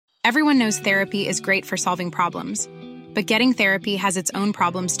Everyone knows therapy is great for solving problems, but getting therapy has its own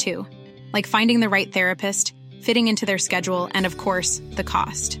problems too, like finding the right therapist, fitting into their schedule, and of course, the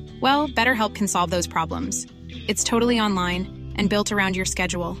cost. Well, BetterHelp can solve those problems. It's totally online and built around your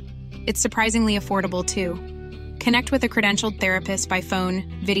schedule. It's surprisingly affordable too. Connect with a credentialed therapist by phone,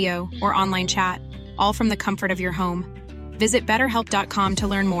 video, or online chat, all from the comfort of your home. Visit BetterHelp.com to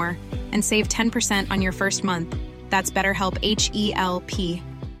learn more and save 10% on your first month. That's BetterHelp, H-E-L-P.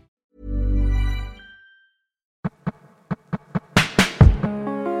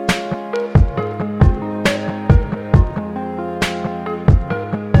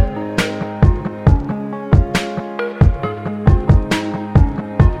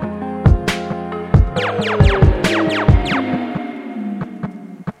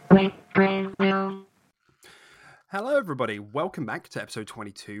 Hello, everybody. Welcome back to episode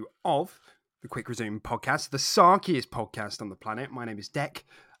 22 of the Quick Resume podcast, the sarkiest podcast on the planet. My name is Deck.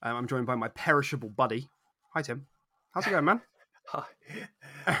 I'm joined by my perishable buddy. Hi, Tim. How's it going, man? Hi.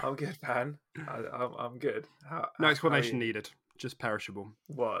 I'm good, man. I'm good. No explanation needed. Just perishable.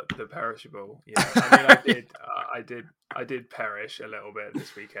 What, the perishable? Yeah, I mean, I did perish a little bit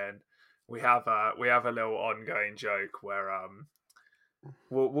this weekend. We have a little ongoing joke where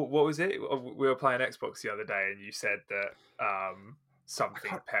what was it? We were playing Xbox the other day, and you said that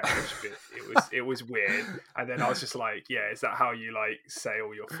something perished. But it was weird, and then I was just like, "Yeah, is that how you like say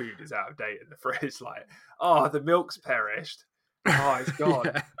all your food is out of date in the fridge?" Like, "Oh, the milk's perished. Oh, it's gone."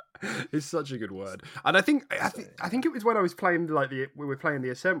 Yeah. It's such a good word, and I think it was when I was playing we were playing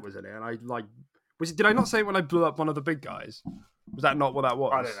the Ascent, wasn't it? And I did I not say it when I blew up one of the big guys? Was that not what that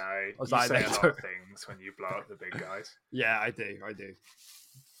was? I don't know. You say a lot of things when you blow up the big guys. Yeah, I do.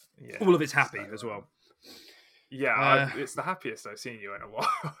 Yeah, all of it's happy as well. Yeah, it's the happiest I've seen you in a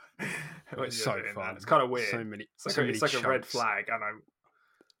while. It's so fun. That. It's kind of weird. It's like a red flag, and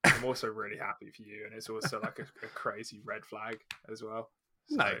I'm also really happy for you. And it's also like a crazy red flag as well.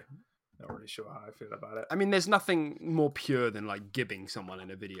 So, no, not really sure how I feel about it. I mean, there's nothing more pure than like gibbing someone in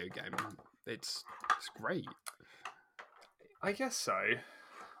a video game. It's great. I guess so.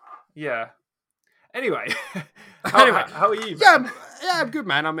 Yeah. Anyway, how are you, man? Yeah, I'm good,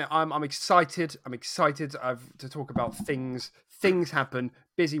 man. I'm excited. I'm excited to talk about things. Things happen.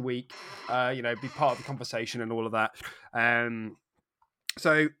 Busy week. Be part of the conversation and all of that.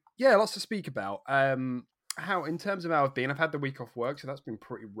 So yeah, lots to speak about. How in terms of how I've been, I've had the week off work, so that's been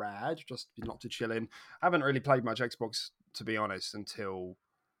pretty rad. Just been lots of chilling. I haven't really played much Xbox, to be honest, until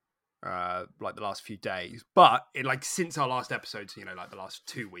like the last few days. But since our last episode, so, like the last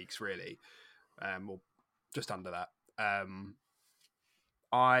 2 weeks, really. Or just under that.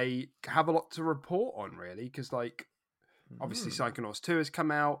 I have a lot to report on, really, because obviously Psychonauts 2 has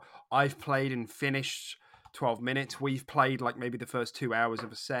come out. I've played and finished 12 minutes. We've played maybe the first 2 hours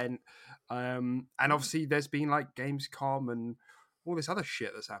of Ascent. And obviously there's been Gamescom and all this other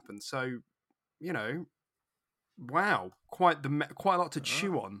shit that's happened. So, wow, quite a lot to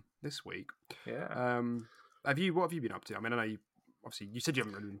chew on this week. Yeah. What have you been up to? I mean, I know you said you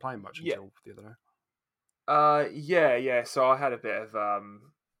haven't really been playing much until the other day. Yeah. So I had a bit of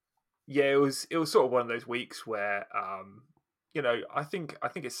it was sort of one of those weeks where I think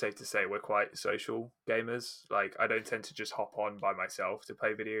it's safe to say we're quite social gamers. Like, I don't tend to just hop on by myself to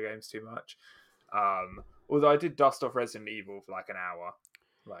play video games too much. Although I did dust off Resident Evil for an hour,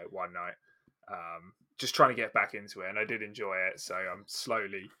 one night, just trying to get back into it, and I did enjoy it. So I'm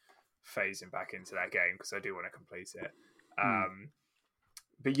slowly phasing back into that game because I do want to complete it.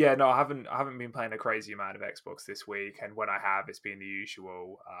 But yeah, no, I haven't been playing a crazy amount of Xbox this week, and when I have, it's been the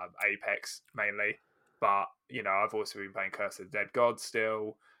usual Apex mainly. But I've also been playing Curse of the Dead God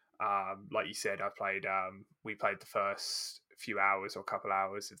still. Like you said, we played the first few hours or couple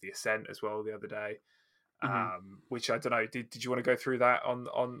hours of the Ascent as well the other day. Which I don't know. Did you want to go through that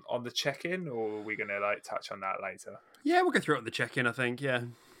on the check-in, or are we going to touch on that later? Yeah, we'll go through it on the check-in, I think. Yeah.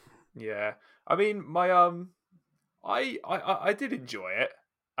 Yeah. I mean, my I did enjoy it.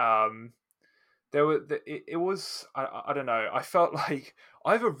 It was I don't know. I felt like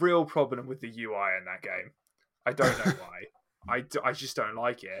I have a real problem with the UI in that game. I don't know why. I just don't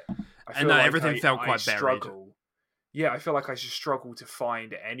like it. I feel like everything felt quite buried. Yeah, I feel like I just struggle to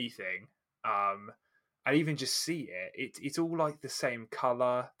find anything. And even just see it. It's all the same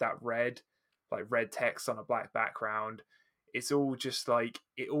color, that red text on a black background. It's all just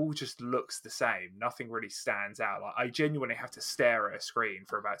it all just looks the same. Nothing really stands out. I genuinely have to stare at a screen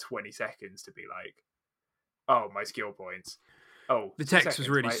for about 20 seconds to be oh, my skill points. Oh, the text was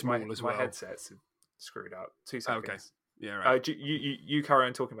really small as well. My headset's screwed up. 2 seconds. Okay. Yeah, right. You carry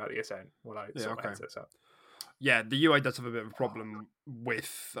on talking about the Ascent while I sort my headsets up. Yeah, the UI does have a bit of a problem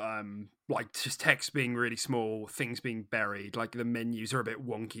with like just text being really small, things being buried. Like the menus are a bit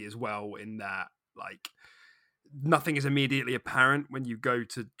wonky as well in that like nothing is immediately apparent when you go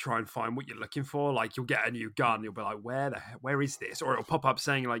to try and find what you're looking for. Like you'll get a new gun, you'll be like, where is this? Or it'll pop up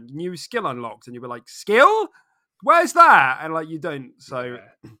saying like new skill unlocked, and you'll be like, skill? Where's that? And like you don't. So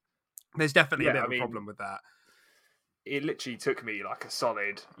there's definitely a bit of a problem with that. It literally took me like a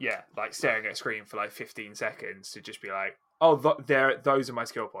solid, like staring at a screen for like 15 seconds to just be like, oh, those are my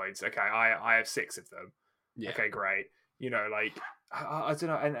skill points. Okay, I have 6 of them. Yeah. Okay, great. You know, like, I don't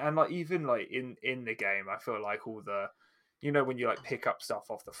know. And like, even like in the game, I feel like all the, you know, when you like pick up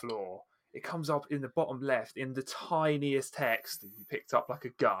stuff off the floor, it comes up in the bottom left in the tiniest text that you picked up like a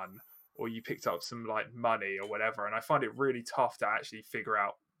gun or you picked up some like money or whatever. And I find it really tough to actually figure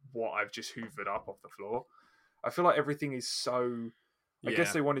out what I've just hoovered up off the floor. I feel like everything is so... I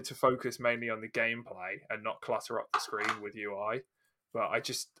guess they wanted to focus mainly on the gameplay and not clutter up the screen with UI. But I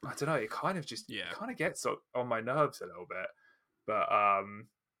don't know, it kind of kind of gets on my nerves a little bit. But I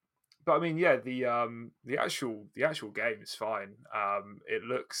mean, the actual game is fine. It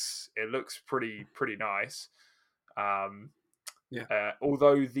looks pretty nice.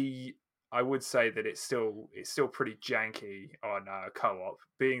 Although I would say that it's still pretty janky on co-op.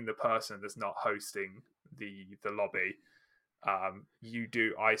 Being the person that's not hosting the lobby,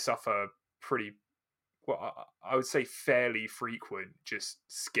 I suffer pretty, well, I would say fairly frequent just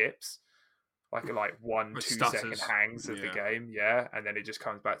skips, like 1-2 second hangs of the game, and then it just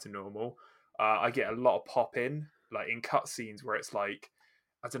comes back to normal. I get a lot of pop in, like in cutscenes where it's like,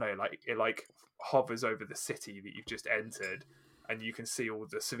 I don't know, like it like hovers over the city that you've just entered, and you can see all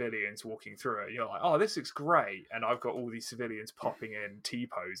the civilians walking through it. You're like, oh, this looks great. And I've got all these civilians popping in,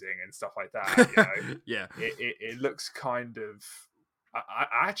 T-posing and stuff like that. You know? It looks kind of...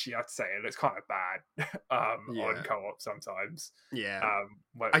 I'd say it looks kind of bad on co-op sometimes.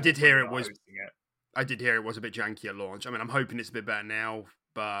 I did hear it was... I did hear it was a bit janky at launch. I mean, I'm hoping it's a bit better now,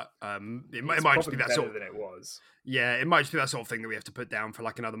 but it might just be that sort of... than it was. Yeah, it might just be that sort of thing that we have to put down for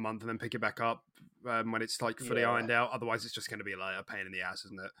like another month and then pick it back up when it's like fully ironed out. Otherwise, it's just going to be like a pain in the ass,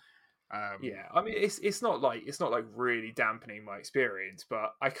 isn't it? I mean, it's not like really dampening my experience,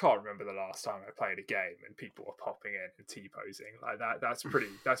 but I can't remember the last time I played a game and people were popping in and T-posing like that. That's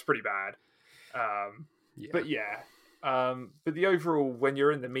pretty bad. But but the overall, when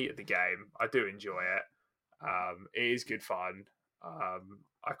you're in the meat of the game, I do enjoy it. It is good fun.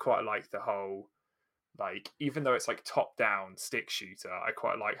 I quite like the whole, like, even though it's like top-down stick shooter, I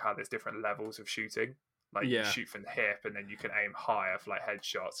quite like how there's different levels of shooting. Like you shoot from the hip, and then you can aim higher for like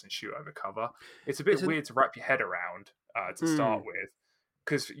headshots and shoot over cover. It's a bit weird to wrap your head around to start with,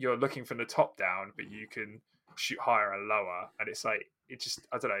 because you're looking from the top down, but you can shoot higher and lower, and it's like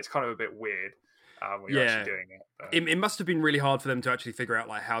I don't know. It's kind of a bit weird when you're actually doing it. But... It must have been really hard for them to actually figure out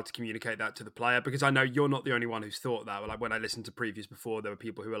like how to communicate that to the player, because I know you're not the only one who's thought that. Like when I listened to previews before, there were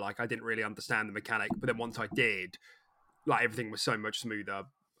people who were like, I didn't really understand the mechanic, but then once I did, like everything was so much smoother.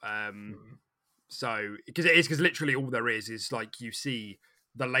 So, because literally all there is like you see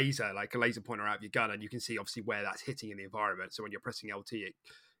the laser, like a laser pointer out of your gun, and you can see obviously where that's hitting in the environment. So when you're pressing LT,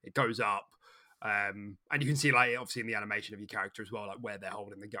 it goes up, and you can see like obviously in the animation of your character as well, like where they're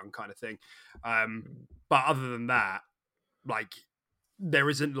holding the gun, kind of thing. But other than that, like there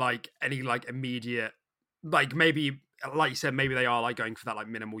isn't like any like immediate, like maybe like you said, maybe they are like going for that like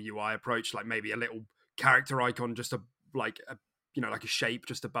minimal UI approach, like maybe a little character icon, just like a shape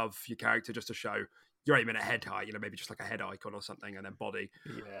just above your character, just to show you're aiming at head height, maybe just like a head icon or something, and then body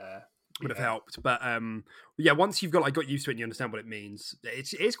would have helped. But once you've got used to it and you understand what it means,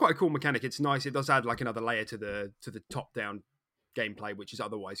 it's quite a cool mechanic. It's nice. It does add like another layer to the top down gameplay, which is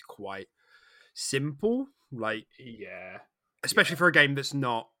otherwise quite simple. Like especially for a game that's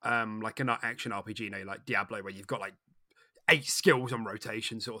not like an action RPG, like Diablo, where you've got like 8 skills on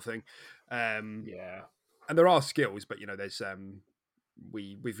rotation sort of thing. And there are skills, but there's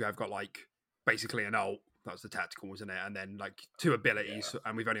we've got like basically an ult. That's the tactical, wasn't it? And then like 2 abilities,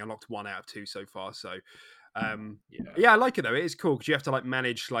 and we've only unlocked 1 out of 2 so far. So I like it though. It is cool because you have to like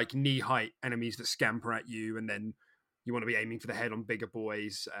manage like knee height enemies that scamper at you, and then you want to be aiming for the head on bigger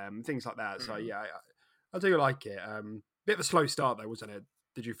boys, things like that. So I do like it. Bit of a slow start though, wasn't it?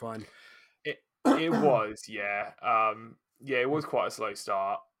 Did you find it? It was, it was quite a slow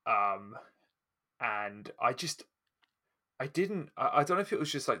start. And I don't know if it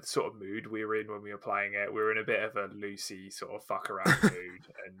was just like the sort of mood we were in when we were playing it. We were in a bit of a loosey sort of fuck around mood,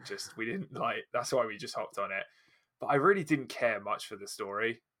 and we didn't like, that's why we just hopped on it. But I really didn't care much for the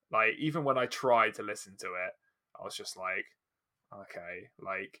story. Like, even when I tried to listen to it, I was just like, okay,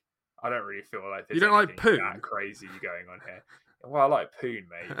 like, I don't really feel like You there's don't like anything Poon? that crazy going on here. Well, I like Poon,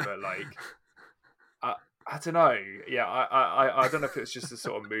 mate, but like, I don't know. Yeah, I don't know if it's just the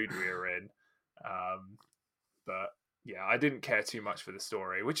sort of mood we were in, but yeah, I didn't care too much for the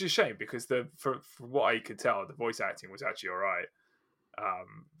story, which is a shame because from what I could tell, the voice acting was actually all right,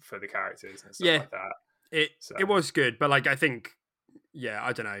 for the characters and stuff Yeah, like that. it was good, but like I think, yeah,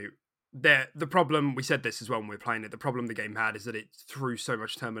 I don't know. The problem, we said this as well when we were playing it, the problem the game had is that it threw so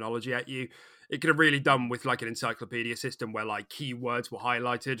much terminology at you. It could have really done with like an encyclopedia system where like keywords were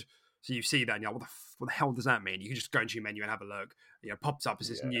highlighted. So you see that and you're like, what the hell does that mean? You can just go into your menu and have a look. You know, pops up as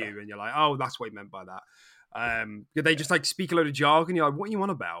this new and you're like, oh, that's what he meant by that. They just like speak a load of jargon. You're like, what are you on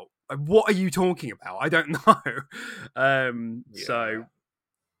about? Like, what are you talking about? I don't know. So,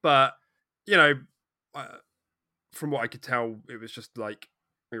 but you know, from what I could tell, it was just like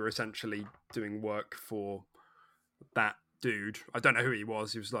we were essentially doing work for that dude. I don't know who he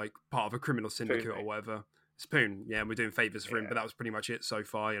was. He was like part of a criminal syndicate or whatever. Spoon, yeah, and we're doing favors for him, but that was pretty much it so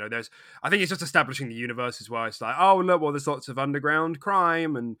far. You know, I think it's just establishing the universe as well. It's like, oh look, well, there's lots of underground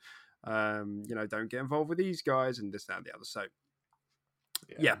crime, and you know, don't get involved with these guys, and this, that, and the other. So,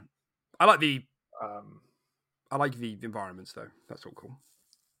 yeah, I like the environments though. That's all cool.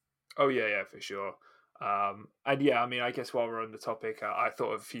 Oh yeah, for sure. And yeah, I mean, I guess while we're on the topic, I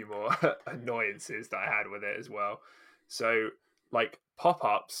thought of a few more annoyances that I had with it as well. So, like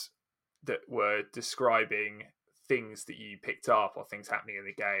pop-ups that were describing things that you picked up or things happening in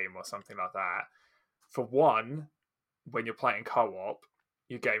the game or something like that. For one, when you're playing co-op,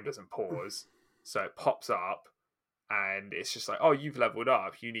 your game doesn't pause, so it pops up and it's just like, oh, you've leveled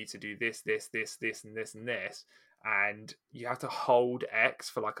up. You need to do this, this, this, this, and this, and this. And you have to hold X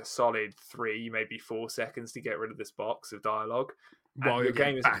for like a solid 3, maybe 4 seconds to get rid of this box of dialogue. And your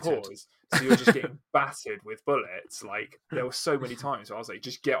game isn't paused, so you're just getting battered with bullets. Like there were so many times where I was like,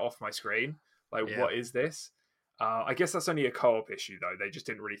 just get off my screen. Like, what is this? I guess that's only a co-op issue though. They just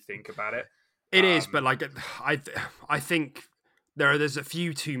didn't really think about it. It is, but like I think there's a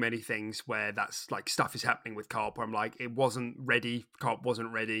few too many things where that's like stuff is happening with co-op where I'm like, it wasn't ready, co-op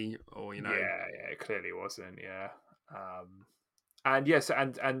wasn't ready, or you know. Yeah, it clearly wasn't, yeah. And yes,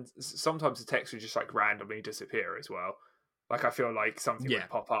 and sometimes the text would just like randomly disappear as well. Like I feel like something would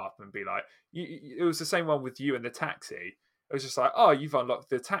pop up and be like, it was the same one with you and the taxi. It was just like, oh, you've unlocked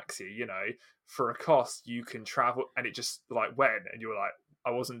the taxi, you know, for a cost you can travel, and it just like went, and you were like,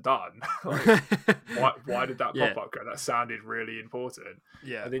 I wasn't done. Like, why did that pop up go? That sounded really important.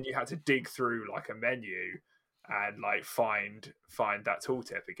 Yeah. And then you had to dig through like a menu and like find that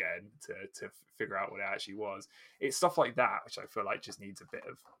tooltip again to figure out what it actually was. It's stuff like that which I feel like just needs a bit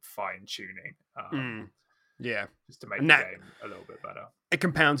of fine tuning. Yeah, just to make the game a little bit better. It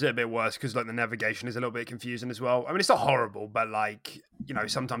compounds it a bit worse because like the navigation is a little bit confusing as well. I mean, it's not horrible, but like, you know,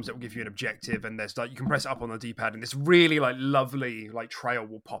 sometimes it will give you an objective and there's like, you can press up on the D-pad and this really like lovely like trail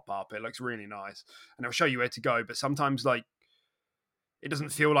will pop up. It looks really nice and it'll show you where to go. But sometimes like it doesn't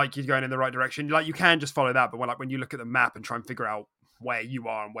feel like you're going in the right direction. Like you can just follow that, but when you look at the map and try and figure out where you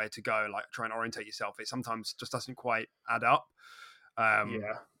are and where to go, like try and orientate yourself, it sometimes just doesn't quite add up.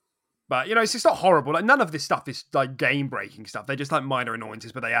 But, you know, it's just not horrible. Like, none of this stuff is, like, game-breaking stuff. They're just, like, minor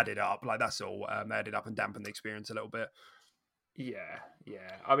annoyances, but they added up. Like, that's all. They added up and dampened the experience a little bit. Yeah.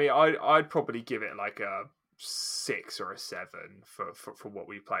 I mean, I'd probably give it, like, a 6 or a 7 for what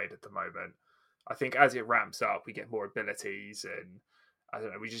we played at the moment. I think as it ramps up, we get more abilities, and, I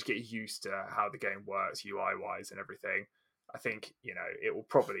don't know, we just get used to how the game works, UI-wise and everything. I think, you know, it will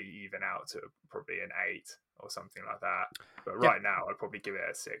probably even out to probably an 8 or something like that. But right now, I'd probably give it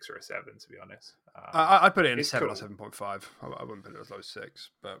a 6 or a 7, to be honest. I'd put it in a 7 cool. or 7.5. I wouldn't put it as low as 6,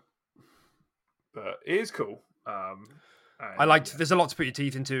 but it is cool. I liked. There's a lot to put your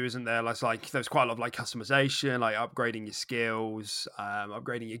teeth into, isn't there? Like there's quite a lot of like customization, like upgrading your skills,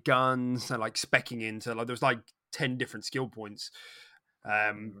 upgrading your guns, and like specking into. Like there's like 10 different skill points.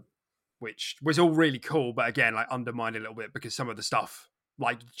 Which was all really cool, but again, like undermined a little bit because some of the stuff,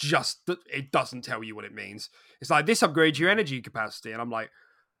 like it doesn't tell you what it means. It's like, this upgrades your energy capacity. And I'm like,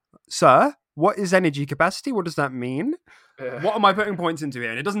 sir, what is energy capacity? What does that mean? What am I putting points into here?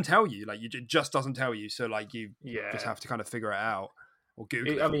 And it doesn't tell you. Like, it just doesn't tell you. So like you just have to kind of figure it out or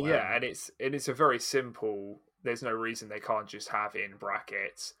Google it. I mean, and it's a very simple, there's no reason they can't just have in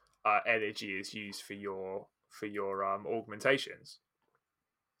brackets, energy is used for your augmentations.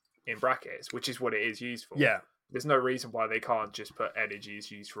 In brackets, which is what it is used for. Yeah. There's no reason why they can't just put energy is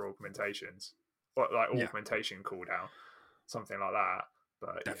used for augmentations. Or like augmentation cooldown. Something like that.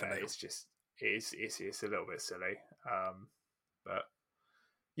 But definitely. Yeah, it's just it's a little bit silly. But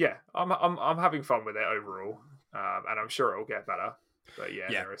yeah, I'm having fun with it overall. And I'm sure it'll get better. But yeah,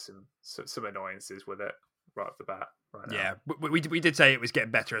 Yeah. there are some annoyances with it right off the bat. Right now. Yeah, we did say it was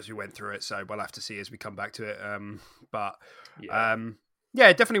getting better as we went through it, so we'll have to see as we come back to it. But Yeah.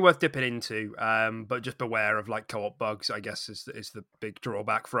 yeah, definitely worth dipping into. But just beware of like co-op bugs, I guess, is the big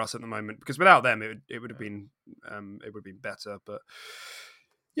drawback for us at the moment. Because without them, it would have been better. But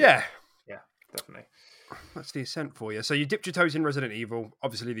yeah, definitely. that's the Ascent for you. So you dipped your toes in Resident Evil,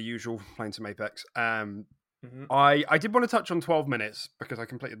 obviously the usual, playing some Apex. I did want to touch on 12 minutes because I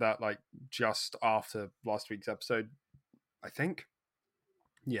completed that like just after last week's episode, I think.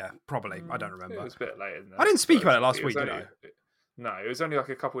 Yeah, probably. I don't remember. It was a bit later than that. I didn't speak about it last week, did I? No, it was only like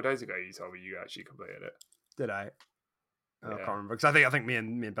a couple of days ago you told me you actually completed it. Did I? Yeah. I can't remember because I think me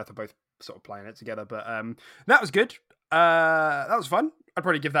and Beth are both sort of playing it together. But that was good. That was fun. I'd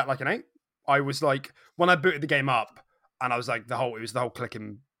probably give that like an 8. I was like, when I booted the game up, and I was like, it was the whole point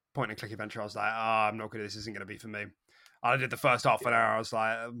and click adventure. I was like, I'm not good. This isn't going to be for me. I did the first half an hour. I was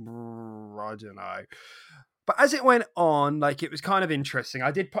like, I don't know. But as it went on, like, it was kind of interesting.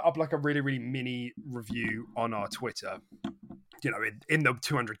 I did put up like a really, really mini review on our Twitter, you know, in the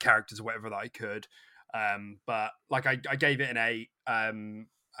 200 characters or whatever that I could. But like, I gave it an 8.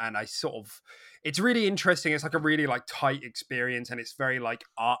 And I sort of, it's really interesting. It's like a really like tight experience, and it's very like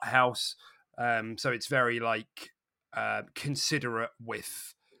art house. So it's very like considerate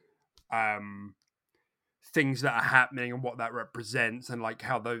with things that are happening and what that represents, and like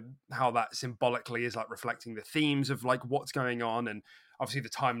how that symbolically is like reflecting the themes of like what's going on. And obviously the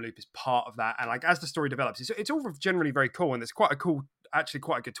time loop is part of that, and like as the story develops, it's all generally very cool, and it's quite a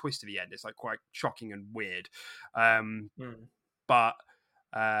good twist at the end. It's like quite shocking and weird. But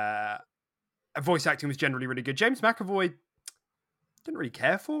voice acting was generally really good. James McAvoy didn't really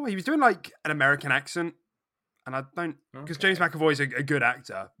care for. He was doing like an American accent, and I don't, because James McAvoy is a good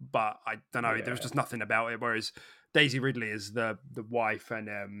actor, but I don't know. There was just nothing about it. Whereas Daisy Ridley is the wife,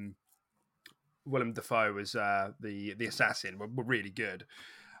 and Willem Dafoe was the assassin were really good.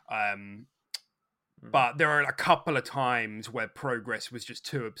 But there are a couple of times where progress was just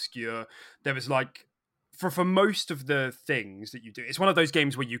too obscure. There was like, for most of the things that you do, it's one of those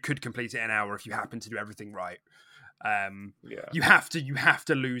games where you could complete it in an hour if you happen to do everything right. You have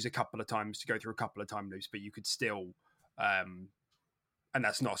to lose a couple of times to go through a couple of time loops, but you could still, and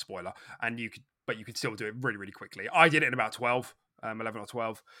that's not a spoiler, and you could still do it really, really quickly. I did it in about 12, 11 or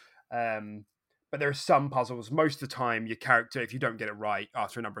 12. But there are some puzzles. Most of the time, your character, if you don't get it right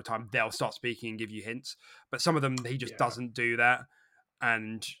after a number of times, they'll start speaking and give you hints. But some of them, he just doesn't do that,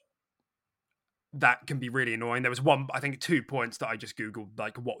 and that can be really annoying. There was I think 2 points that I just Googled,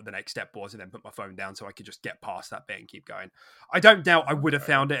 like what the next step was, and then put my phone down so I could just get past that bit and keep going. I don't doubt I would have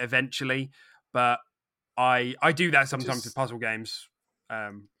found it eventually, but I do that sometimes with puzzle games.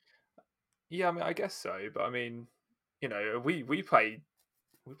 Yeah, I mean, I guess so. But I mean, you know, we play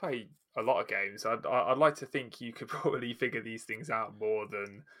a lot of games. I'd like to think you could probably figure these things out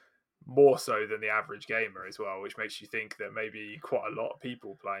more so than the average gamer as well, which makes you think that maybe quite a lot of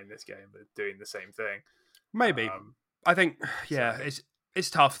people playing this game are doing the same thing. Maybe. I think, yeah, it's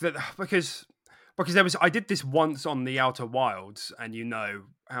tough that because I did this once on the Outer Wilds, and you know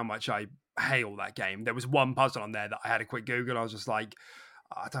how much I hail that game. There was one puzzle on there that I had a quick Google. I was just like,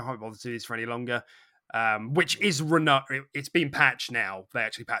 I don't want to bother to do this for any longer. Which is it's been patched now. They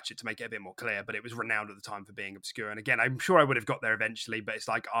actually patched it to make it a bit more clear, but it was renowned at the time for being obscure. And again, I'm sure I would have got there eventually, but it's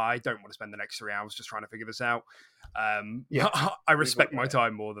like, I don't want to spend the next 3 hours just trying to figure this out. I respect my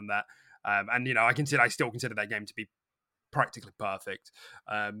time more than that. And you know, I still consider that game to be practically perfect,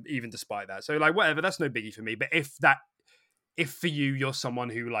 even despite that. So like, whatever, that's no biggie for me. But if for you're someone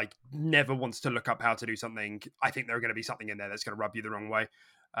who like never wants to look up how to do something, I think there are going to be something in there that's going to rub you the wrong way.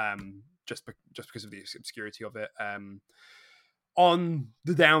 Just because of the obscurity of it. On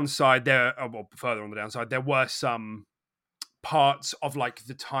the downside, further on the downside, there were some parts of like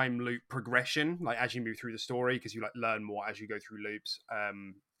the time loop progression, like as you move through the story, because you like learn more as you go through loops,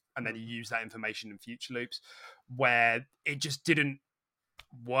 and then you use that information in future loops, where it just didn't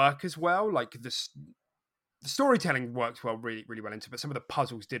work as well. Like the storytelling works well, really, really well into it, but some of the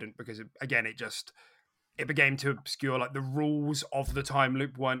puzzles didn't, because it became too obscure. Like the rules of the time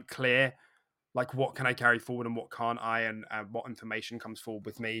loop weren't clear. Like, what can I carry forward and what can't I, and what information comes forward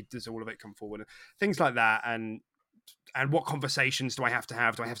with me? Does all of it come forward? Things like that. And what conversations do I have to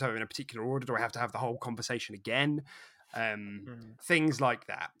have? Do I have to have it in a particular order? Do I have to have the whole conversation again? Things like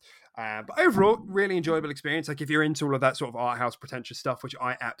that. But overall, really enjoyable experience. Like if you're into all of that sort of art house pretentious stuff, which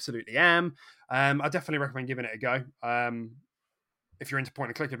I absolutely am, I definitely recommend giving it a go. If you're into point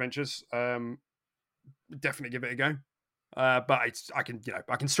and click adventures, definitely give it a go. But I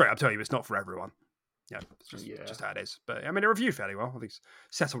can straight up tell you it's not for everyone. Yeah, it's just how it is. But I mean, it reviewed fairly well. I think it's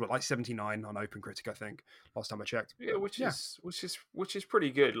settled at like 79 on OpenCritic. I think last time I checked. Yeah, which is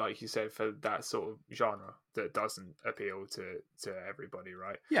pretty good, like you said, for that sort of genre that doesn't appeal to everybody,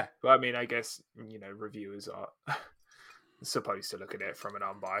 right? Yeah, but I mean, I guess reviewers are supposed to look at it from an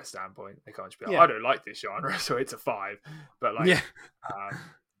unbiased standpoint. They can't just be like, I don't like this genre, so it's a 5. But like,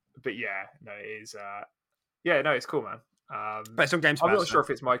 but yeah, no, it is. No, it's cool, man. based on games. I'm not sure if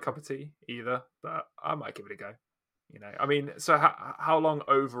it's my cup of tea either, but I might give it a go. I mean, so how long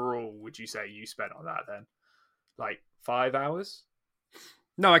overall would you say you spent on that then? Like 5 hours?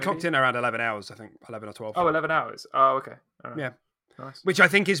 No, I clocked in around 11 hours. I think 11 or 12. Oh, 11 hours. Oh, okay. Yeah. Nice. Which I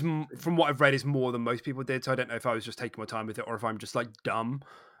think is, from what I've read, is more than most people did. So I don't know if I was just taking my time with it or if I'm just like dumb.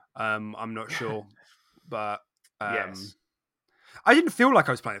 I'm not sure. But yes. I didn't feel like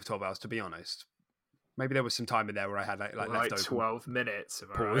I was playing it for 12 hours, to be honest. Maybe there was some time in there where I had like left over. 12 minutes.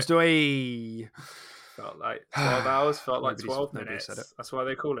 Paused away. Felt like 12 hours. Felt like 12 minutes. Said it. That's why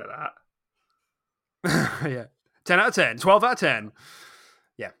they call it that. Yeah. 10 out of 10. 12 out of 10.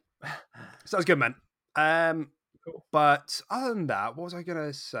 Yeah. So that was good, man. Cool. But other than that, what was I going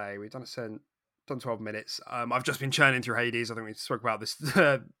to say? We've done 12 minutes. I've just been churning through Hades. I think we spoke about this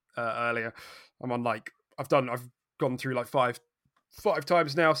earlier. I'm on I've gone through like five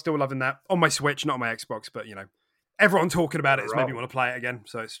times now. Still loving that on my Switch, not on my Xbox. But everyone talking about it has made me want to play it again.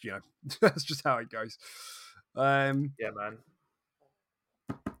 So it's that's just how it goes. Yeah, man.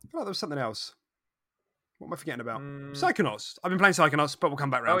 I feel like there was something else. What am I forgetting about? Psychonauts. I've been playing Psychonauts, but we'll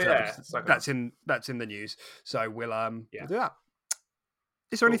come back around to that. That's in the news. So we'll do that.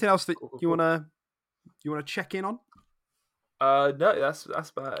 Is there anything else that you wanna check in on? No, that's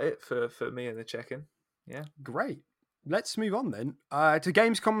about it for me and the check-in. Yeah. Great. Let's move on then to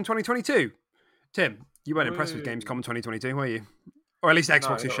Gamescom 2022. Tim, you weren't impressed with Gamescom 2022, were you? Or at least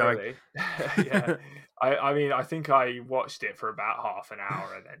Xbox is showing. Really. Yeah. I mean, I think I watched it for about half an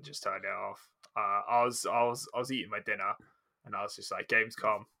hour and then just turned it off. I was eating my dinner and I was just like,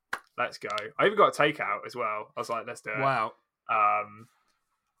 Gamescom, let's go. I even got a takeout as well. I was like, let's do it. Wow.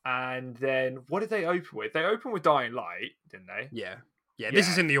 And then what did they open with? They opened with Dying Light, didn't they? Yeah. This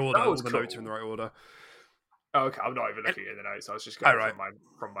is in the order. All the cool. notes are in the right order. Oh, okay, I'm not even looking at the notes. I was just going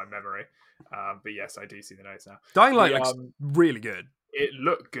from my memory. But yes, I do see the notes now. Dying Light looks really good. It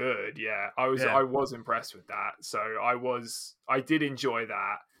looked good, yeah. I was impressed with that. So I did enjoy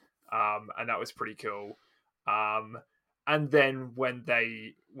that. And that was pretty cool. And then when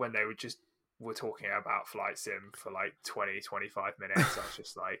they were talking about Flight Sim for like 20-25 minutes, I was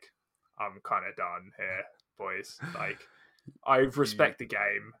just like, I'm kind of done here, boys. Like, I respect the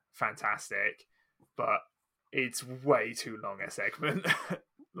game, fantastic, but it's way too long a segment.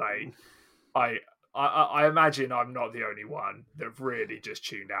 Like, I imagine I'm not the only one that really just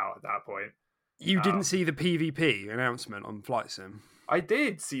tuned out at that point. You didn't see the PvP announcement on Flight Sim? I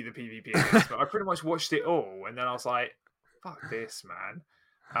did see the PvP announcement. I pretty much watched it all, and then I was like, "Fuck this, man!"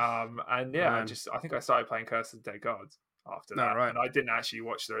 And yeah, I think I started playing Curse of the Dead Gods after that, and I didn't actually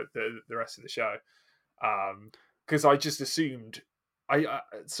watch the rest of the show because I just assumed.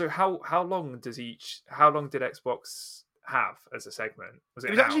 So how long did Xbox have as a segment?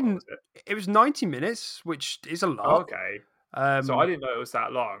 It was 90 minutes, which is a lot. Oh, okay. So I didn't know it was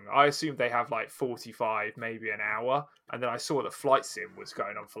that long. I assumed they have like 45, maybe an hour. And then I saw that Flight Sim was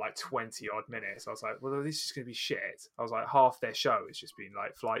going on for like 20 odd minutes. I was like, well, this is going to be shit. I was like, half their show has just been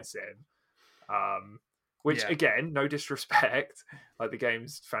like Flight Sim. Which again, no disrespect. Like the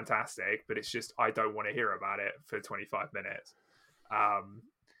game's fantastic, but it's just, I don't want to hear about it for 25 minutes.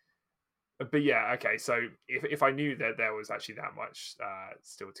 But yeah, okay. So if I knew that there was actually that much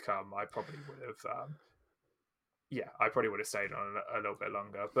still to come, I probably would have... I probably would have stayed on a little bit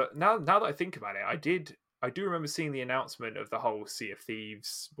longer. But now that I think about it, I do remember seeing the announcement of the whole Sea of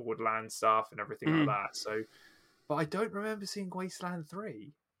Thieves, Borderlands stuff, and everything like that. So, but I don't remember seeing Wasteland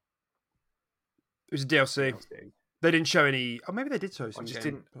 3. It was a DLC. They didn't show any. Or maybe they did show some. I just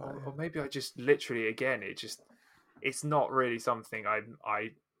didn't. Or maybe I just literally again. It's not really something I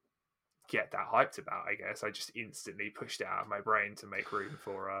get that hyped about. I guess I just instantly pushed it out of my brain to make room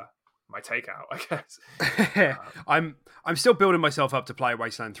for my takeout, I guess. I'm still building myself up to play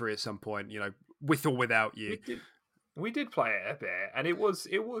Wasteland 3 at some point, with or without you. We did play it a bit, and it was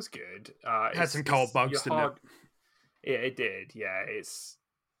good. It had some cold bugs, didn't it? Yeah, it did. Yeah, it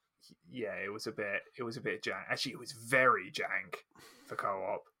was a bit jank. Actually, it was very jank for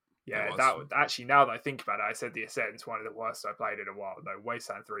co-op. Yeah, that actually, now that I think about it, I said the Ascent's one of the worst I played in a while. No,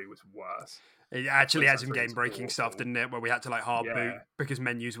 Wasteland 3 was worse. It actually had some 2023 was game-breaking stuff, awful. didn't it? Where we had to like hard boot Yeah. because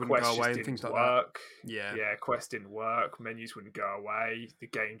menus wouldn't Quest go away just and things didn't like work. that. Yeah. Yeah, Quest didn't work. Menus wouldn't go away. The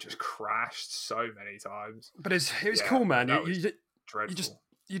game just crashed so many times. But it was Yeah, cool, man. that was You dreadful. just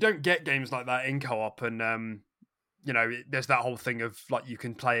you don't get games like that in co-op, and you know, there's that whole thing of like you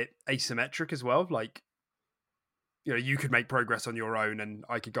can play it asymmetric as well. Like, you know, you could make progress on your own, and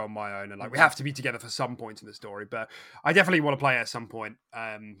I could go on my own, and like we have to be together for some points in the story. But I definitely want to play it at some point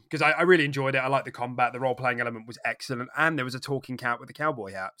because I really enjoyed it. I like the combat. The role playing element was excellent, and there was a talking cat with a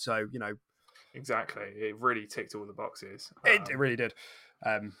cowboy hat. So you know, Exactly, it really ticked all the boxes. it really did.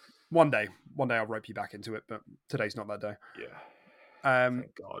 One day I'll rope you back into it, but today's not that day. Yeah, Um,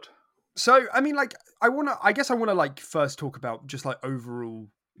 thank God. So I mean, like, I guess I want to like first talk about just like overall,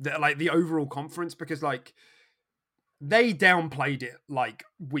 the overall conference because like they downplayed it like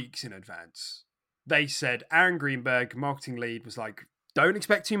weeks in advance. They said Aaron Greenberg, marketing lead, was like, "Don't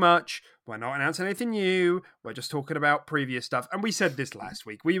expect too much. We're not announcing anything new. We're just talking about previous stuff." And we said this last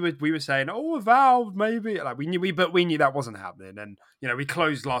week. We were saying, "Oh, Valve, maybe." Like we knew that wasn't happening. And you know, we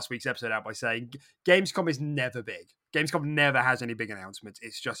closed last week's episode out by saying Gamescom is never big. Gamescom never has any big announcements.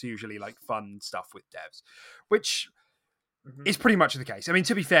 It's just usually like fun stuff with devs, which is pretty much the case. I mean,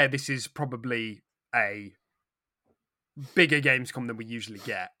 to be fair, this is probably a bigger Gamescom than we usually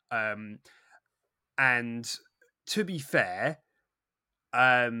get. And to be fair,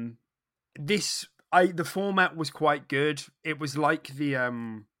 the format was quite good. It was like the at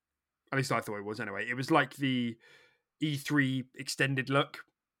least I thought it was anyway. It was like the E3 extended look,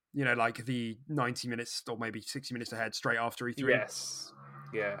 you know, like the 90 minutes or maybe 60 minutes ahead straight after E3. Yes,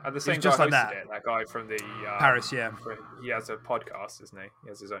 yeah, and the was same guy just like hosted that. it. That guy from the Paris, yeah. He has a podcast, isn't he? He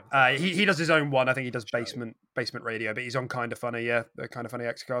has his own. He does his own one. I think he does basement radio, but he's on Kind of Funny, yeah, the Kind of Funny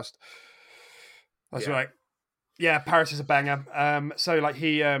Xcast. That's right. Yeah, Paris is a banger. So like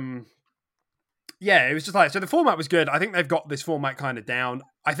he, yeah, it was just like, so the format was good. I think they've got this format kind of down.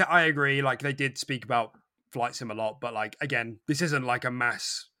 I agree. Like they did speak about Flight Sim a lot, but like again, this isn't like a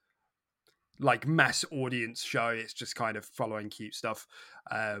mass audience show. It's just kind of following cute stuff.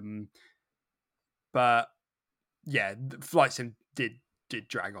 But yeah, Flight Sim did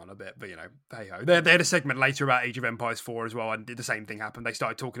drag on a bit, but you know, hey ho. They had a segment later about Age of Empires 4 as well, and the same thing happened. They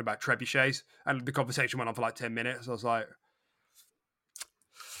started talking about trebuchets, and the conversation went on for like 10 minutes. I was like,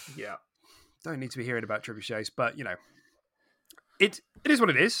 yeah, don't need to be hearing about trebuchets, but you know, it is what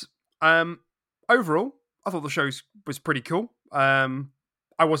it is. Overall, I thought the show was pretty cool. I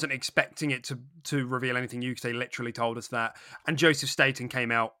wasn't expecting it to reveal anything new because they literally told us that. And Joseph Staten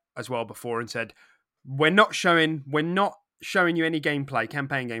came out as well before and said, we're not showing you any campaign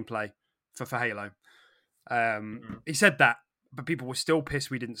gameplay for Halo. He said that, but people were still pissed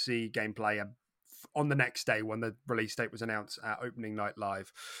we didn't see gameplay on the next day when the release date was announced at Opening Night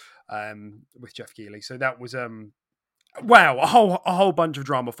Live with Jeff Keighley. So that was wow, a whole bunch of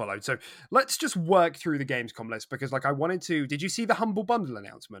drama followed. So let's just work through the Gamescom list because like I wanted to. Did you see the Humble Bundle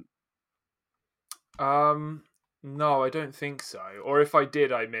announcement? No, I don't think so. Or if I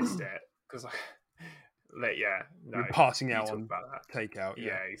did, I missed it because yeah, no. You're passing out on about that. takeout.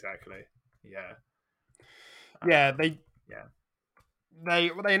 Yeah, exactly. Yeah. They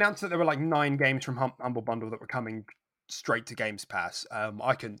announced that there were like 9 games from Humble Bundle that were coming straight to Games Pass.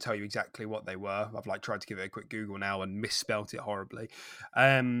 I couldn't tell you exactly what they were. I've like tried to give it a quick Google now and misspelt it horribly.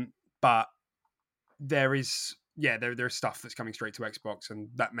 But there is there's stuff that's coming straight to Xbox, and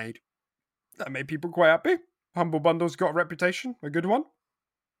that made people quite happy. Humble Bundle's got a reputation, a good one.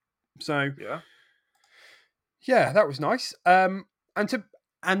 So yeah, that was nice.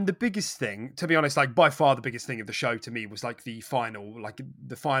 And the biggest thing, to be honest, like by far the biggest thing of the show to me was like the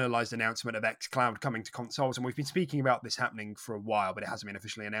finalized announcement of xCloud coming to consoles. And we've been speaking about this happening for a while, but it hasn't been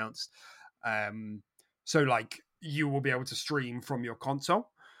officially announced. So like you will be able to stream from your console.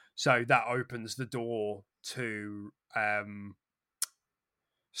 So that opens the door to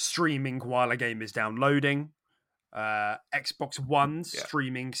streaming while a game is downloading. Xbox One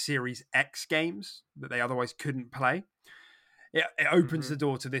streaming Series X games that they otherwise couldn't play. It opens the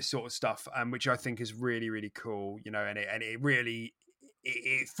door to this sort of stuff, which I think is really, really cool, you know, and it really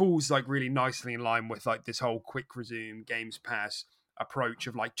it falls like really nicely in line with like this whole quick resume Games Pass approach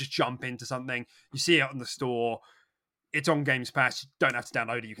of like just jump into something, you see it on the store, it's on Games Pass, you don't have to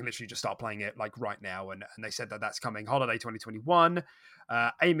download it, you can literally just start playing it like right now, and they said that that's coming holiday 2021,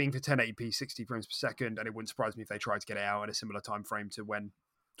 aiming for 1080p 60 frames per second, and it wouldn't surprise me if they tried to get it out in a similar time frame to when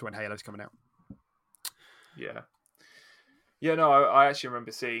Halo's coming out. Yeah, no, I actually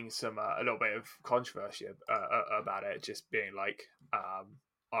remember seeing a little bit of controversy about it, just being like,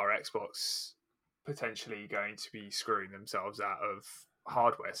 are Xbox potentially going to be screwing themselves out of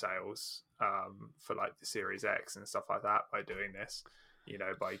hardware sales for like the Series X and stuff like that by doing this,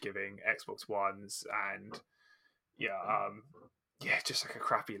 by giving Xbox Ones and just like a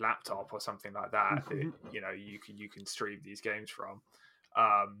crappy laptop or something like that you can stream these games from.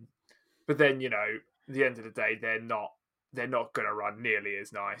 But then at the end of the day, they're not going to run nearly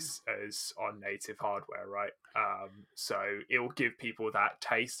as nice as on native hardware, right? So it will give people that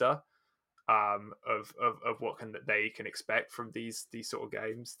taster of what they can expect from these sort of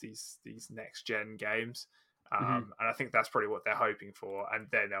games, these next gen games. And I think that's probably what they're hoping for. And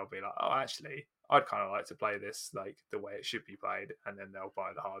then they'll be like, oh, actually, I'd kind of like to play this like the way it should be played, and then they'll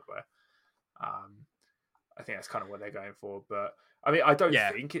buy the hardware. I think that's kind of what they're going for. But I mean, I don't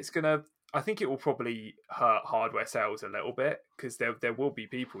think it's gonna. I think it will probably hurt hardware sales a little bit, because there will be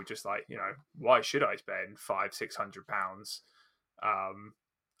people just like, why should I spend £500-600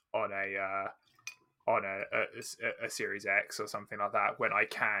 on a Series X or something like that when I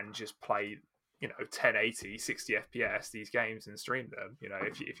can just play 1080 60 FPS these games and stream them,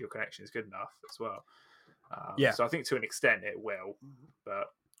 if your connection is good enough as well. So I think to an extent it will,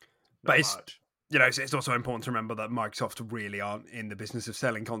 but it's much. It's also important to remember that Microsoft really aren't in the business of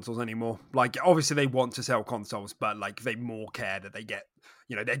selling consoles anymore. Like, obviously they want to sell consoles, but like they more care that they get,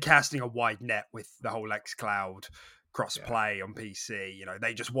 they're casting a wide net with the whole xCloud cross-play on PC.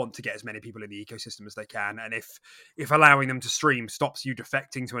 They just want to get as many people in the ecosystem as they can. And if allowing them to stream stops you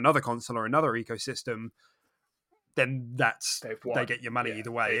defecting to another console or another ecosystem, then they get your money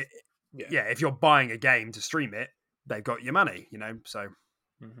either way. If you're buying a game to stream it, they've got your money, so...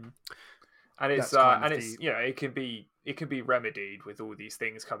 Mm-hmm. And it's it can be remedied with all these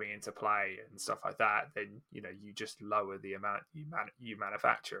things coming into play and stuff like that. Then you just lower the amount you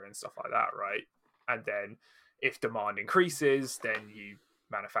manufacture and stuff like that, right? And then if demand increases, then you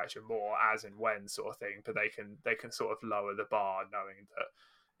manufacture more as and when sort of thing. But they can sort of lower the bar, knowing that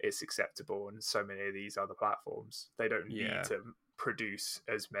it's acceptable on so many of these other platforms. They don't need to produce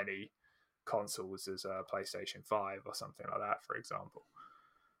as many consoles as a PlayStation 5 or something like that, for example.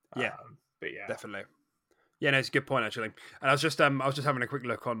 But definitely. Yeah, no, it's a good point actually. And I was just having a quick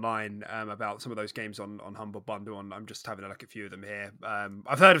look online about some of those games on Humble Bundle, and I'm just having a look at a few of them here.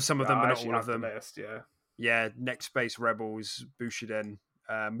 I've heard of some of them, but not all of them. List, Next Space Rebels, Bushiden,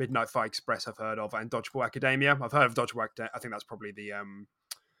 Midnight Fight Express I've heard of, and Dodgeball Academia. I've heard of Dodgeball Academia. I think that's probably the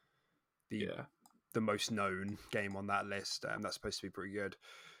most known game on that list. That's supposed to be pretty good.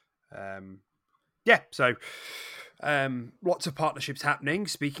 So lots of partnerships happening.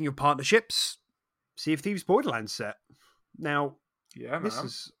 Speaking of partnerships, Sea of Thieves Borderlands set. Now, this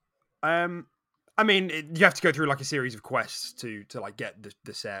is... I mean, you have to go through like a series of quests to like get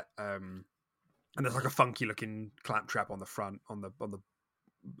the set. And there's like a funky looking claptrap on the front, on the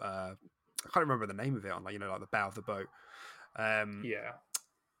I can't remember the name of it, on like the bow of the boat.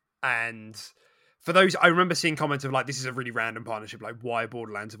 And for those, I remember seeing comments of like, this is a really random partnership, like why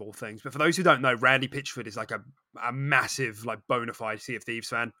Borderlands of all things. But for those who don't know, Randy Pitchford is like a massive, like bona fide Sea of Thieves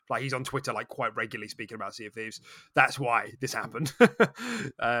fan. Like he's on Twitter like quite regularly speaking about Sea of Thieves. That's why this happened.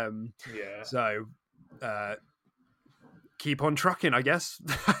 So keep on trucking, I guess.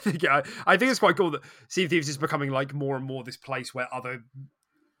 I think it's quite cool that Sea of Thieves is becoming like more and more this place where other,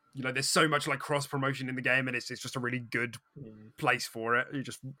 there's so much like cross promotion in the game, and it's just a really good place for it. You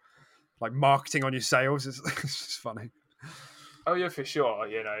just like marketing on your sales is just funny. Oh yeah, for sure.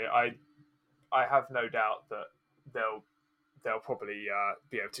 I have no doubt that they'll probably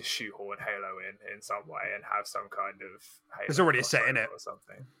be able to shoehorn Halo in some way and have some kind of Halo. There's already a set in it or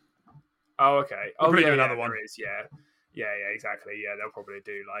something. Oh okay. Another one. There is. Yeah, exactly. Yeah, they'll probably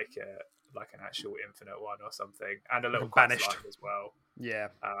do like an actual Infinite one or something, and a little Banished as well. Yeah.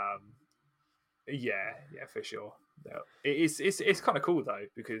 Yeah, for sure. It's kind of cool though,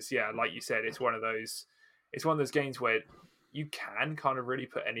 because like you said, it's one of those games where you can kind of really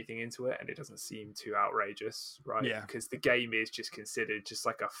put anything into it and it doesn't seem too outrageous, right? Yeah. Because the game is just considered just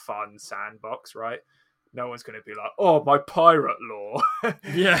like a fun sandbox, right? No one's going to be like, oh, my pirate lore.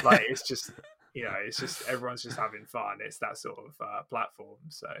 Yeah. Like it's just everyone's just having fun. It's that sort of platform.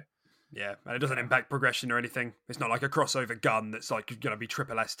 So yeah, and it doesn't impact progression or anything. It's not like a crossover gun that's like going to be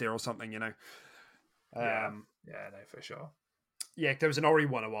triple S tier or something, no, for sure. Yeah, there was an Ori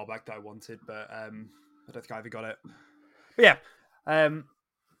one a while back that I wanted, but I don't think I ever got it. But yeah,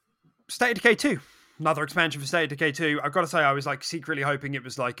 State of Decay 2, another expansion for State of Decay 2. I've got to say, I was like secretly hoping it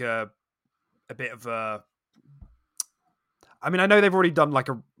was like a bit of a. I mean, I know they've already done like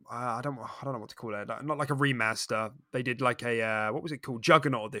I don't know what to call it. Not like a remaster. They did like a what was it called?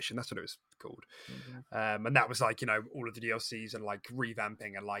 Juggernaut Edition. That's what it was called. And that was like all of the DLCs and like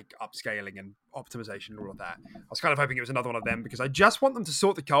revamping and like upscaling and optimization and all of that. I was kind of hoping it was another one of them because I just want them to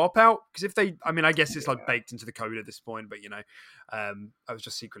sort the co-op out. Because if they, I mean, I guess it's like baked into the code at this point. But I was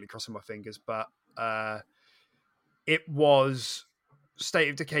just secretly crossing my fingers. But it was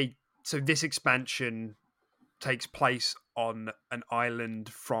State of Decay. So this expansion takes place on an island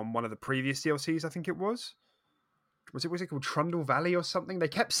from one of the previous DLCs. I think it was. Was it called Trundle Valley or something? They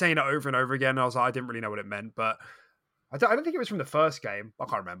kept saying it over and over again. And I was like, I didn't really know what it meant, but I don't think it was from the first game. I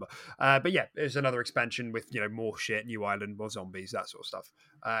can't remember. But yeah, it's another expansion with more shit, new island, more zombies, that sort of stuff.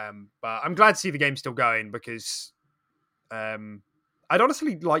 But I'm glad to see the game's still going because I'd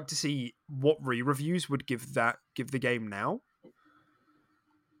honestly like to see what re-reviews would give the game now.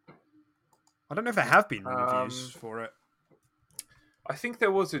 I don't know if there have been reviews for it. I think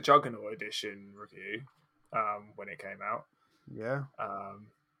there was a Juggernaut edition review when it came out. Yeah.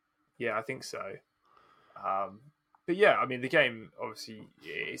 Yeah, I think so. But yeah, I mean, the game obviously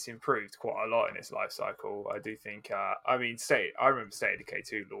it's improved quite a lot in its life cycle. I do think. I remember State of Decay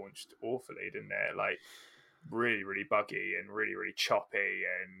 2 launched awfully, didn't it? Like really, really buggy and really, really choppy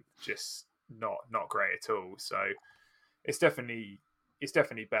and just not great at all. So it's definitely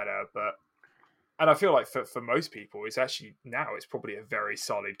better, but. And I feel like for most people, it's probably a very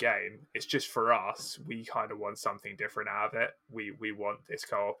solid game. It's just for us, we kind of want something different out of it. We want this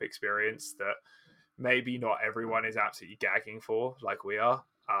co-op experience that maybe not everyone is absolutely gagging for, like we are.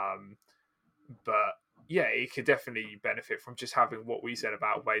 But yeah, it could definitely benefit from just having what we said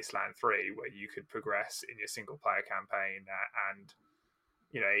about Wasteland 3, where you could progress in your single player campaign and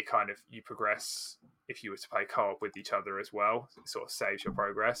it kind of you progress if you were to play co-op with each other as well. It sort of saves your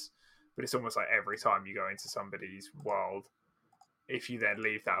progress. But it's almost like every time you go into somebody's world, if you then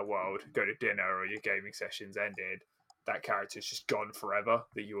leave that world, go to dinner or your gaming session's ended, that character's just gone forever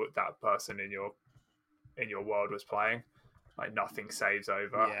that person in your world was playing. Like nothing saves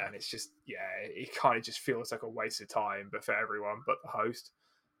over, and it's just it kind of just feels like a waste of time, but for everyone but the host.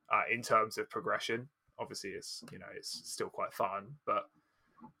 In terms of progression, obviously it's it's still quite fun, but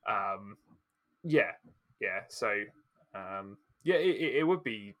it would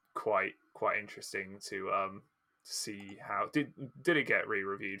be quite interesting to see how did it get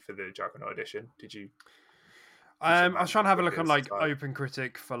re-reviewed for the Juggernaut edition? Did you? I was trying to have a look on like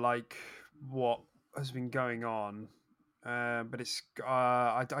OpenCritic for like what has been going on, but it's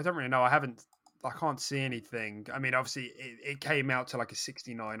I don't really know. I can't see anything. I mean, obviously it came out to like a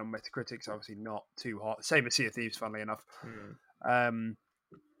 69 on Metacritic, so obviously not too hot. Same as Sea of Thieves, funnily enough.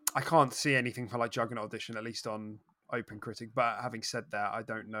 I can't see anything for like Juggernaut edition, at least on OpenCritic. But having said that, I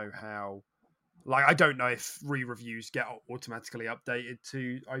don't know how. Like, I don't know if re-reviews get automatically updated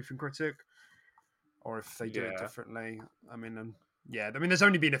to OpenCritic, or if they do it differently. I mean, there's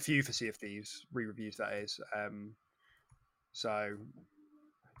only been a few for Sea of Thieves re-reviews, that is. So,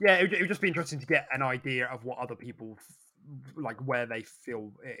 yeah, it would just be interesting to get an idea of what other people like, where they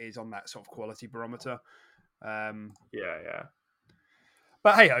feel it is on that sort of quality barometer.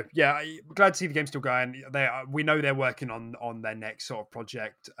 But hey ho, I'm glad to see the game's still going. We know they're working on their next sort of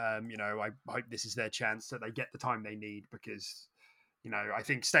project. I hope this is their chance that they get the time they need because, I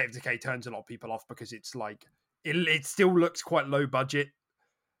think State of Decay turns a lot of people off because it's like it still looks quite low budget.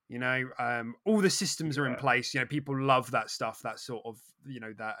 All the systems are in place. People love that stuff. That sort of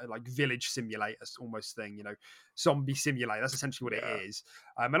that like village simulator almost thing. Zombie simulator. That's essentially what it is.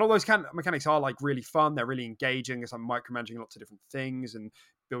 And all those mechanics are like really fun. They're really engaging. It's like micromanaging lots of different things and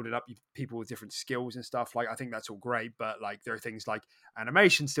building up people with different skills and stuff. Like I think that's all great. But like there are things like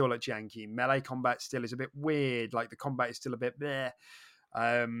animation still look janky. Melee combat still is a bit weird. Like the combat is still a bit bleh.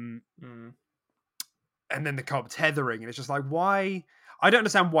 And then the co-op tethering, and it's just like, why? I don't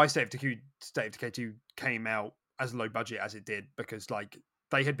understand why State of Decay 2 came out as low budget as it did, because like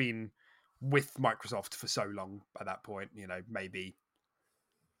they had been with Microsoft for so long at that point, maybe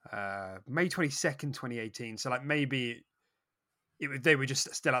May 22nd, 2018. So like maybe they were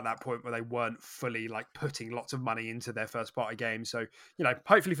just still at that point where they weren't fully like putting lots of money into their first party game. So,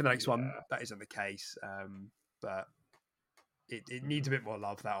 hopefully for the next one, that isn't the case. But it needs a bit more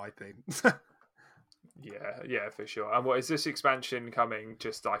love, that IP. Yeah, for sure. And what is this expansion coming?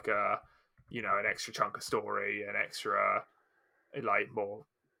 Just like an extra chunk of story, an extra, like more,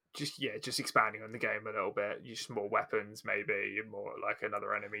 just expanding on the game a little bit. Just more weapons, maybe more like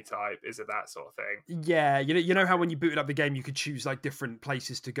another enemy type. Is it that sort of thing? Yeah, you know how when you booted up the game, you could choose like different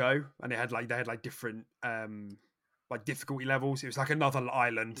places to go, and they had like different like difficulty levels. It was like another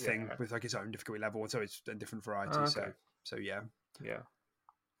island thing with like its own difficulty level, so it's a different variety. Okay. So yeah.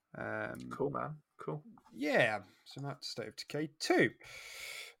 Cool, man. Cool. Yeah, so that's State of Decay 2.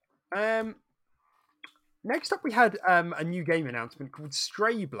 Next up, we had a new game announcement called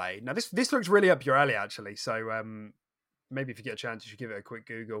Stray Blade. Now, this looks really up your alley, actually. So maybe if you get a chance, you should give it a quick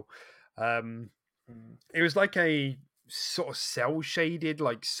Google. It was like a sort of cell shaded,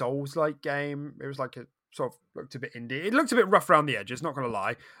 like Souls like game. It was like a sort of looked a bit indie. It looked a bit rough around the edges, not gonna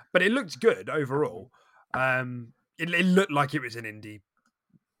lie, but it looked good overall. It looked like it was an indie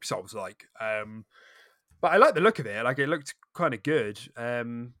Souls like. But I like the look of it. Like it looked kind of good.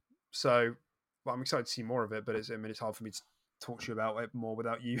 So well, I'm excited to see more of it. But it's hard for me to talk to you about it more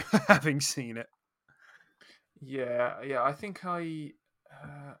without you having seen it. Yeah. I think I'm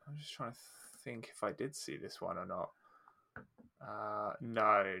just trying to think if I did see this one or not. No,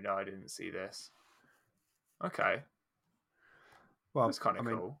 I didn't see this. Okay. Well, that's kind of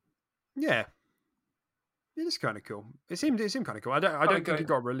cool. Yeah, it is kind of cool. It seemed kind of cool. I don't think it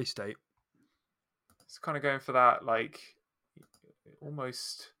got a release date. It's kind of going for that like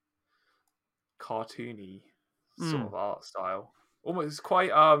almost cartoony sort of art style. Almost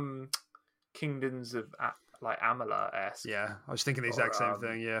quite Kingdoms of like Amalur-esque. Yeah, I was thinking the exact same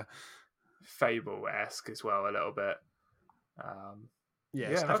thing. Yeah, Fable-esque as well a little bit. Yeah,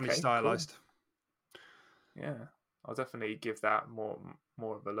 it's definitely stylized. Cool. Yeah, I'll definitely give that more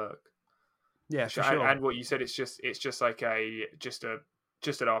of a look. Yeah, for sure. And what you said, it's just like just an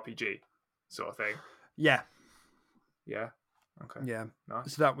RPG sort of thing. Yeah. Yeah. Okay. Yeah.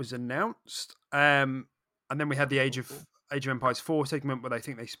 Nice. So that was announced. And then we had the Age of Empires 4 segment where I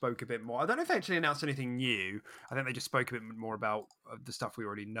think they spoke a bit more. I don't know if they actually announced anything new. I think they just spoke a bit more about the stuff we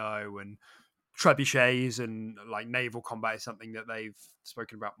already know, and trebuchets and like naval combat is something that they've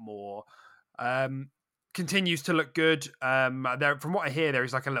spoken about more. Continues to look good. From what I hear, there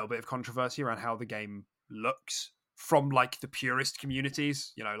is like a little bit of controversy around how the game looks from like the purist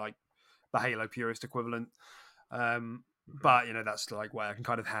communities, like the Halo purist equivalent. But that's like where I can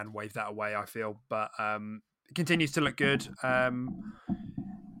kind of hand wave that away, I feel. But it continues to look good.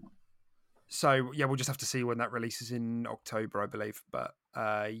 So yeah, we'll just have to see when that releases in October, I believe. But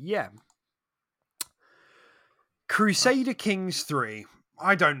yeah. Crusader Kings 3.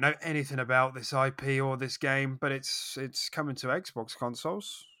 I don't know anything about this IP or this game, but it's coming to Xbox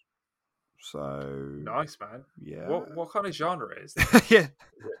consoles. So nice, man. Yeah. What kind of genre is this? Yeah.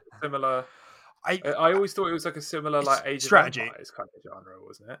 Similar. I always thought it was like a similar like Age strategy. of Empires kind of genre,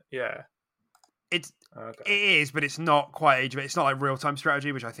 wasn't it? Yeah. It is, but it's not quite Age of. It's not like real time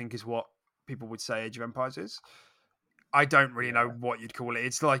strategy, which I think is what people would say Age of Empires is. I don't really know what you'd call it.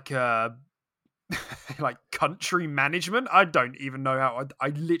 It's like like country management. I don't even know how. I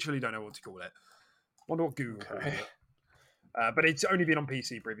literally don't know what to call it. Wonder what Google calls it. But it's only been on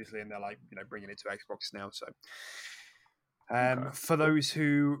PC previously, and they're like bringing it to Xbox now. So, for those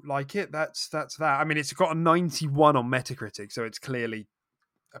who like it, that's that. I mean, it's got a 91 on Metacritic, so it's clearly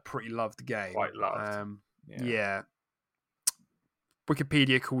a pretty loved game. Quite loved. Yeah.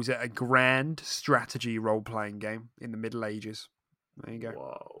 Wikipedia calls it a grand strategy role-playing game in the Middle Ages. There you go.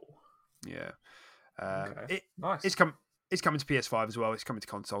 Whoa. Yeah. Nice. It's coming to PS5 as well. It's coming to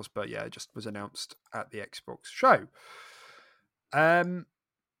consoles, but yeah, it just was announced at the Xbox show. Then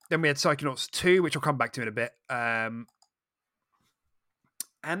we had Psychonauts 2, which I'll come back to in a bit. And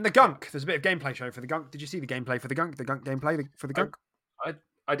the Gunk. There's a bit of gameplay shown for the Gunk. Did you see the gameplay for the Gunk? The Gunk gameplay for the Gunk?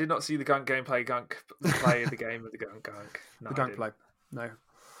 I did not see the Gunk gameplay. Gunk play the game of the Gunk. No, the Gunk play. No.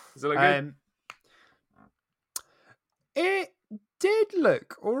 Does it look good? It did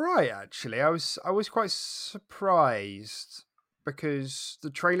look all right, actually. I was quite surprised because the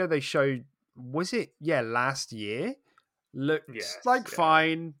trailer they showed, was it last year? Looked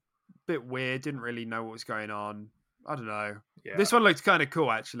fine, bit weird, didn't really know what was going on. I don't know. Yeah. This one looked kind of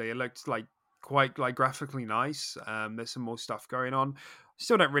cool, actually. It looked like quite like graphically nice. There's some more stuff going on.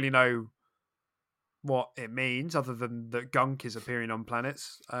 Still don't really know what it means other than that Gunk is appearing on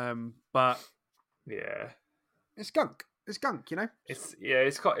planets. But yeah, it's Gunk. It's Gunk,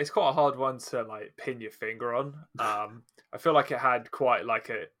 It's quite a hard one to like pin your finger on. I feel like it had quite like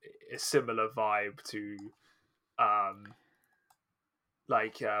a similar vibe to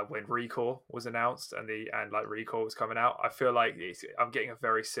when Recore was announced and like Recore was coming out. I feel like I'm getting a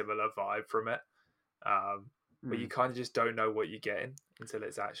very similar vibe from it. But you kind of just don't know what you're getting until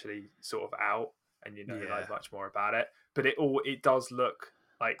it's actually sort of out and like much more about it. But it does look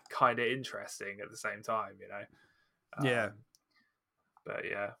like kind of interesting at the same time, But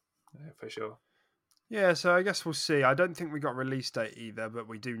yeah, for sure. Yeah, so I guess we'll see. I don't think we got a release date either, but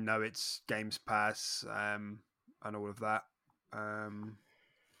we do know it's Games Pass and all of that.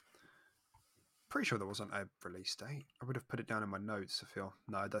 pretty sure there wasn't a release date. I would have put it down in my notes. I feel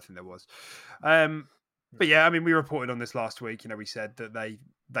no, I don't think there was. But yeah, I mean, we reported on this last week. We said that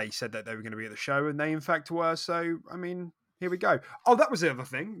they said that they were going to be at the show, and they in fact were. So I mean, here we go. Oh, that was the other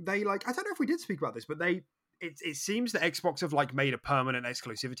thing. They I don't know if we did speak about this, but it seems that Xbox have made a permanent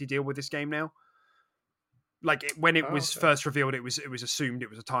exclusivity deal with this game now. When it was first revealed, it was assumed it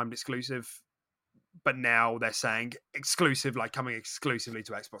was a timed exclusive, but now they're saying exclusive, coming exclusively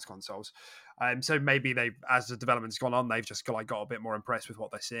to Xbox consoles. So maybe as the development's gone on, they've just got a bit more impressed with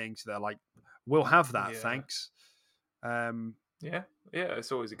what they're seeing. So they're like, "We'll have that, thanks." Yeah,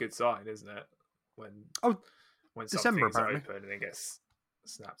 it's always a good sign, isn't it? When December something's apparently open and it gets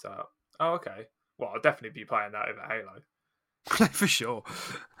snapped up. Oh, okay. Well, I'll definitely be playing that over Halo for sure.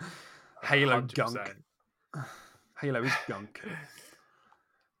 Halo 100%. gunk. Halo is gunk.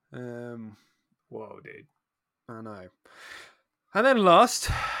 Whoa, dude. I know. And then last,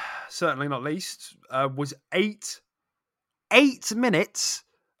 certainly not least, was 8 minutes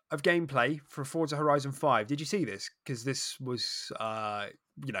of gameplay for Forza Horizon 5. Did you see this? Because this was,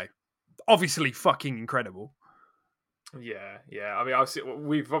 obviously fucking incredible. Yeah. I mean,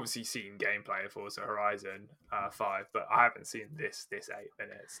 we've obviously seen gameplay of Forza Horizon 5, but I haven't seen this 8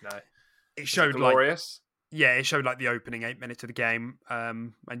 minutes. No, it showed glorious. It showed the opening 8 minutes of the game,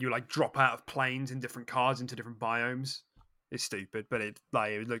 and you drop out of planes in different cars into different biomes. It's stupid, but it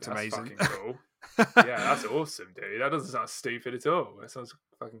looks amazing. Fucking cool. Yeah, that's awesome, dude. That doesn't sound stupid at all. It sounds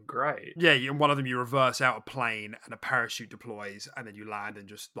fucking great. Yeah, in one of them you reverse out a plane and a parachute deploys, and then you land and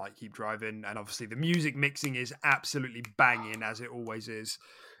just keep driving. And obviously the music mixing is absolutely banging, as it always is.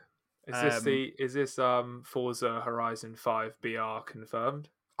 Is this Forza Horizon 5 BR confirmed?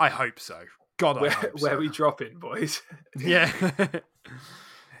 I hope so. God, I hope so. Where we drop in, boys? Yeah,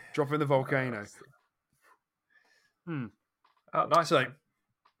 drop in the volcano. Oh, nice. So,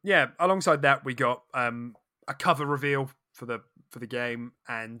 yeah. Alongside that, we got a cover reveal for the game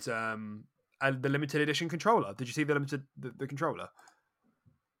and the limited edition controller. Did you see the controller?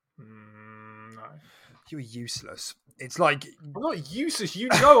 No. You were useless. It's I'm not useless.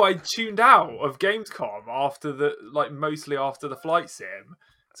 I tuned out of Gamescom mostly after the flight sim.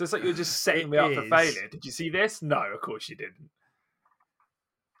 So it's you're just setting me up for failure. Did you see this? No, of course you didn't.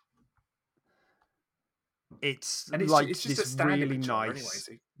 It's just this a standard really nice. Anyway,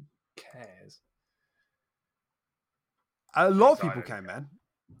 so who cares? A lot of people can, man.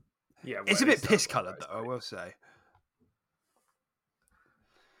 Yeah, it's a bit piss coloured though. I will say.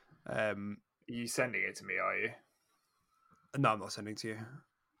 Are you sending it to me? Are you? No, I'm not sending it to you.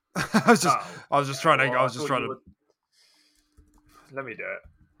 I was just trying to. Let me do it.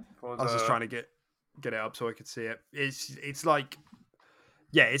 I was just trying to get it up so I could see it. It's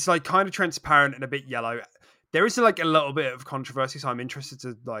kind of transparent and a bit yellow. There is a little bit of controversy, so I'm interested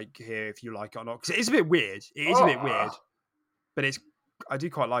to hear if you like it or not, because it is a bit weird. It is a bit weird, but I do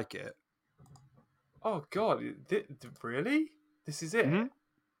quite like it. Oh god, really? This is it? Mm-hmm.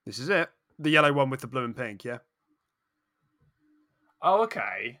 This is it. The yellow one with the blue and pink, yeah. Oh,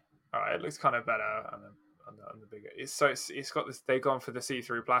 okay. All right, it looks kind of better on the bigger. It's got this. They've gone for the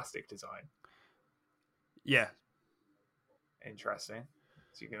see-through plastic design. Yeah. Interesting.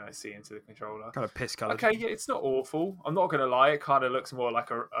 So you can see into the controller. Kind of piss coloured. Okay, yeah, it's not awful. I'm not gonna lie. It kind of looks more like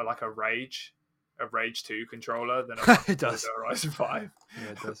a Rage 2 controller than a it does. Horizon 5. Yeah,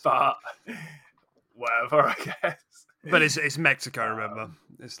 it does. But whatever, I guess. But it's Mexico, remember?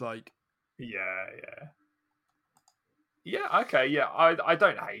 It's Yeah, okay, yeah. I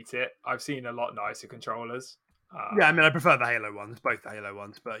don't hate it. I've seen a lot nicer controllers. Yeah, I mean, I prefer the Halo ones, both the Halo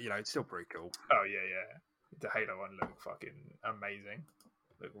ones, but it's still pretty cool. Oh yeah. The Halo one looked fucking amazing.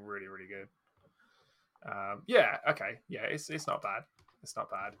 Looked really, really good. Yeah, okay, yeah. It's not bad. It's not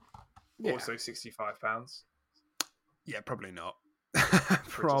bad. Yeah. Also, £65. Yeah, probably not.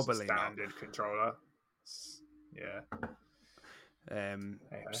 Probably standard controller. Yeah.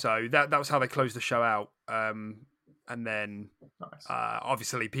 So that was how they closed the show out. And then nice.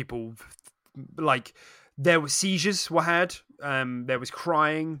 Obviously people there were seizures were had. There was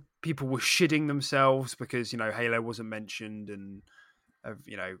crying. People were shitting themselves because Halo wasn't mentioned, and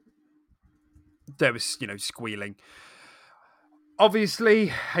there was squealing. Obviously,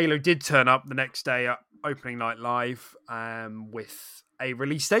 Halo did turn up the next day at opening night live with a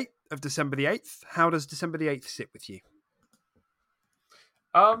release date of December the 8th. How does December the 8th sit with you?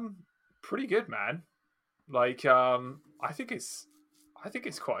 Pretty good, man. I think it's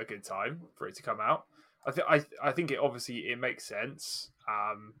quite a good time for it to come out. I think it makes sense.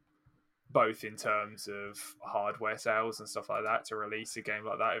 Both in terms of hardware sales and stuff like that, to release a game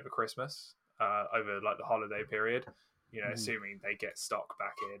like that over Christmas, over the holiday period. You know, assuming they get stock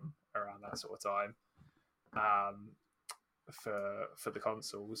back in around that sort of time, for the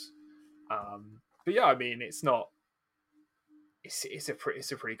consoles. But yeah, I mean, it's not. It's a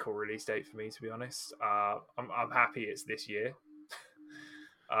pretty cool release date for me, to be honest. I'm happy it's this year.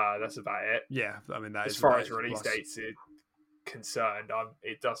 That's about it. Yeah, I mean As far that as is a release plus. dates are concerned,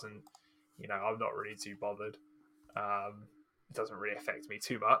 it doesn't. You know, I'm not really too bothered. It doesn't really affect me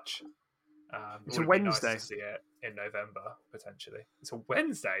too much. It's It a would be nice Wednesday. to see it in November potentially. It's a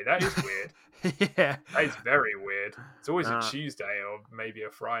Wednesday. That is weird. Yeah, That is very weird. It's always a Uh, Tuesday or maybe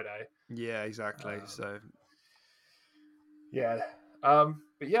a Friday. yeah, exactly. So Yeah. But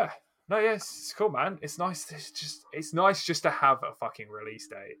yeah. No, yeah, it's cool, man. It's nice. It's nice just to have a fucking release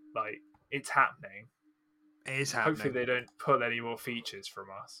date. Like, it's happening. it is Hopefully, happening. they don't pull any more features from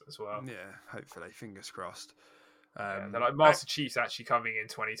us as well. Yeah, hopefully, fingers crossed. Yeah, they're like Master Chief's actually coming in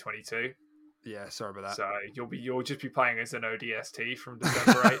 2022. Yeah, sorry about that. So you'll just be playing as an ODST from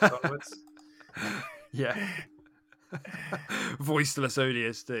December 8th onwards. Yeah, voiceless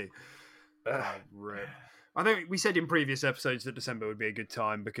ODST. Oh, rip. I think we said in previous episodes that December would be a good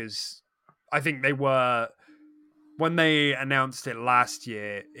time because I think they were when they announced it last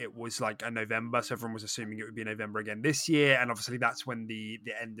year. It was like a November, so everyone was assuming it would be November again this year, and obviously that's when the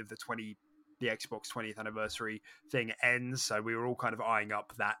end of the Xbox 20th anniversary thing ends. So we were all kind of eyeing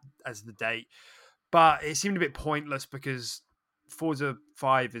up that as the date, but it seemed a bit pointless because Forza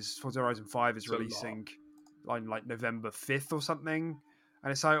Horizon 5 is It's a lot. releasing on like November 5th or something.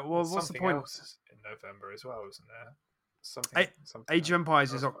 And it's like, well, There's what's the something point? else in November as well, isn't there? Something. Age of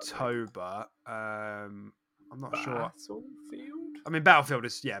Empires else is might be. October. I'm not sure. Battlefield? I mean, Battlefield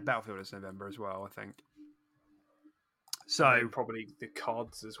is November as well, I think. So And then probably the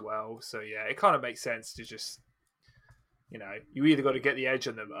CODs as well. So yeah, it kind of makes sense to just, you know, you either got to get the edge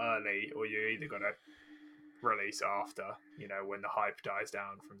on them early, or you either got to release after, you know, when the hype dies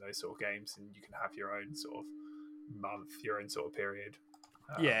down from those sort of games, and you can have your own sort of month, your own sort of period.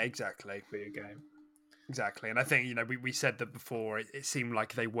 yeah, exactly. For your game. Exactly. And I think, you know, we said that before, it seemed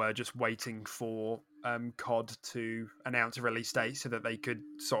like they were just waiting for COD to announce a release date so that they could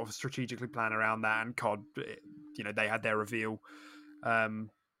sort of strategically plan around that. And COD, you know, they had their reveal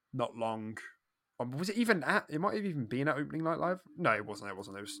not long. Was it even it might have even been at opening night live? No, it wasn't. It was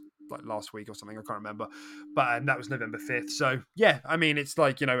like last week or something. I can't remember. But that was November 5th. So yeah, I mean, it's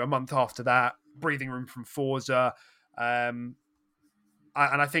like, you know, a month after that, breathing room from Forza.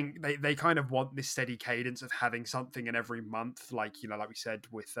 And I think they kind of want this steady cadence of having something in every month, like, you know, like we said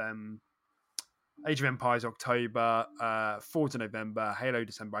with Age of Empires October, Forza November, Halo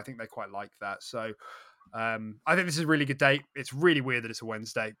December. I think they quite like that. So I think this is a really good date. It's really weird that it's a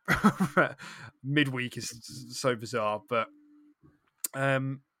Wednesday. Midweek is so bizarre, but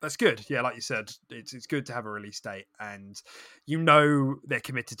that's good. Yeah, like you said, it's good to have a release date, and you know they're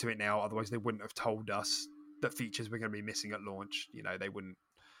committed to it now. Otherwise, they wouldn't have told us that features were going to be missing at launch. You know, they wouldn't.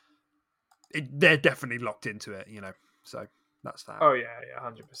 They're definitely locked into it. You know, so that's that. Oh yeah,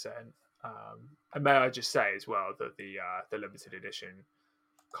 100%. And may I just say as well that the limited edition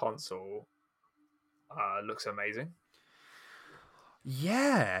console looks amazing.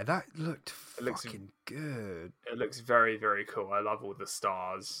 Yeah, that looked looks fucking good. It looks very, very cool. I love all the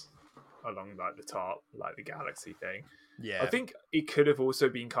stars along like the top, like the galaxy thing. Yeah, I think it could have also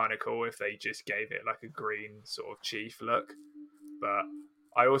been kind of cool if they just gave it like a green sort of chief look. But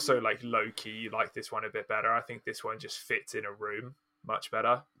I also like low key like this one a bit better. I think this one just fits in a room much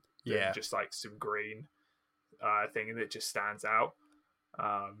better than just like some green thing that just stands out.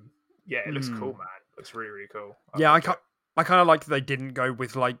 Yeah, it looks cool, man. It looks really, really cool. I kind of like that they didn't go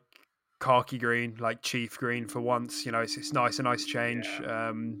with like khaki green, like chief green for once. You know, it's nice, a nice change.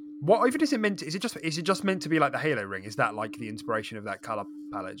 Yeah. What even is it meant to, is it just meant to be like the Halo ring? Is that like the inspiration of that color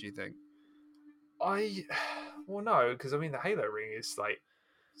palette, do you think? Well, no, because I mean the Halo ring is like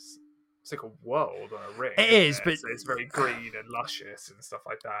it's like a world on a ring. It is, but so it's very green and luscious and stuff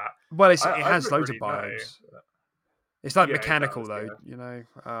like that. Well, it has don't loads really of biomes. know. It's like Yeah, it mechanical does, though, yeah. you know.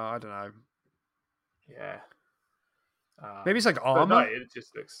 I don't know. Yeah. Maybe it's like But no, armor. it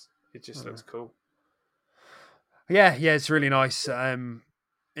just looks cool. Yeah, it's really nice.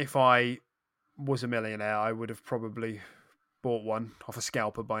 If I was a millionaire, I would have probably bought one off a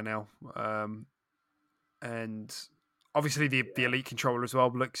scalper by now. And obviously the Elite controller as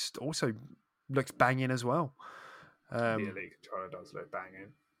well looks banging as well. The Elite controller does look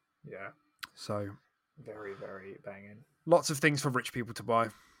banging. Yeah. So very, very banging. Lots of things for rich people to buy.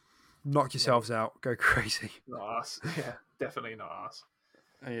 Knock yourselves out. Go crazy. Not us. Yeah, definitely not us.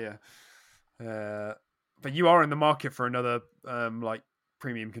 Yeah. But you are in the market for another like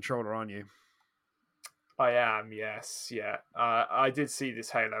premium controller, aren't you? I am, yes, yeah. I did see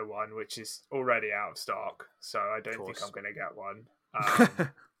this Halo one, which is already out of stock, so I Of don't think I'm course. going to get one.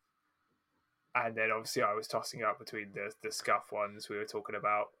 And then obviously I was tossing up between the scuff ones we were talking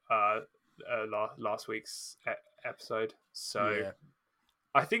about last week's episode. So Yeah.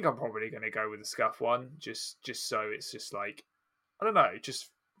 I think I'm probably going to go with the scuff one, just so it's just like, I don't know, just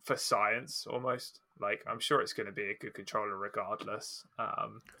for science almost. Like I'm sure it's going to be a good controller regardless.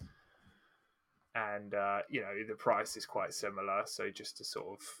 And the price is quite similar, so just to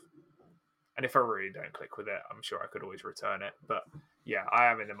sort of, and if I really don't click with it, I'm sure I could always return it. But yeah, I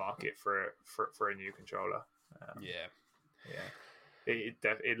am in the market for a new controller. Yeah.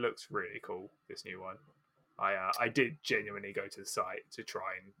 Yeah, it looks really cool, this new one. I did genuinely go to the site to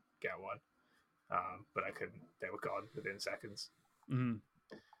try and get one, but I couldn't. They were gone within seconds. Mm.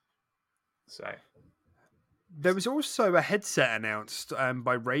 So There was also a headset announced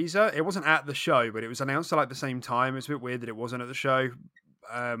by Razer. It wasn't at the show, but it was announced at like the same time. It's a bit weird that it wasn't at the show.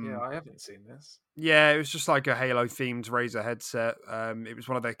 yeah, I haven't seen this. Yeah, it was just like a Halo themed Razer headset. It was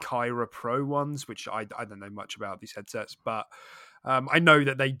one of their Kyra Pro ones, which I don't know much about these headsets, but I know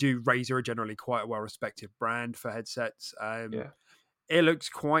that they do. Razer are generally quite a well respected brand for headsets. Yeah, It looks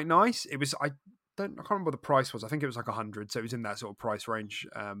quite nice. It was I can't remember what the price was. I think it was like 100, so it was in that sort of price range.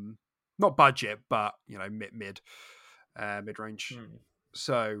 Not budget, but mid range. hmm.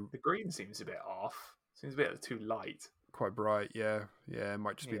 So The green seems a bit off. Seems a bit too light. quite bright. Yeah, it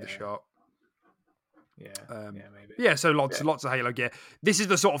might just be the Yeah, shot. yeah, maybe. Yeah, so Yeah, lots of Halo gear. This is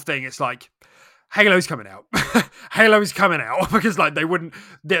the sort of thing. It's like Halo's coming out. Halo's coming out because like they wouldn't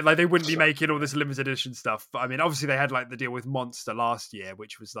be making all this limited edition stuff. But I mean, obviously they had like the deal with Monster last year,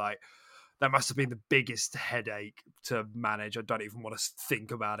 which was like that must have been the biggest headache to manage. I don't even want to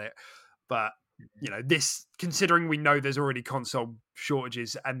think about it. But this, considering we know there's already console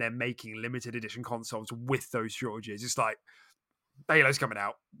shortages and they're making limited edition consoles with those shortages, it's like Halo's coming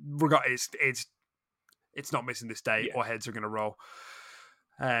out. It's not missing this date, yeah, or heads are going to roll.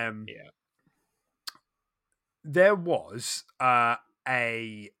 yeah. There was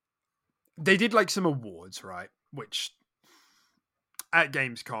they did like some awards, right? Which at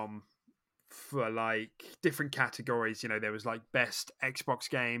Gamescom for like different categories, there was like best Xbox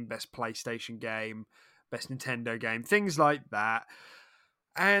game, best PlayStation game, best Nintendo game, things like that.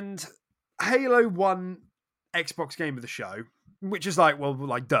 And Halo won Xbox game of the show, which is like, well,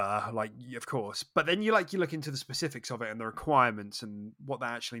 like duh, like of course. But then you look into the specifics of it and the requirements and what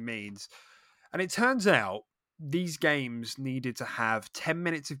that actually means. And it turns out these games needed to have 10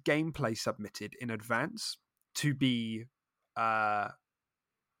 minutes of gameplay submitted in advance to be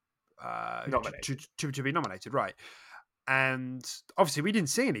Nominated. to be nominated, right? And obviously we didn't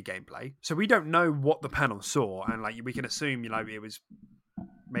see any gameplay, so we don't know what the panel saw, and like we can assume it was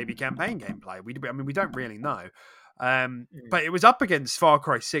maybe campaign gameplay. We don't really know, but it was up against Far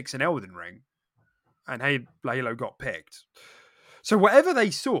Cry 6 and Elden Ring, and Halo got picked. So whatever they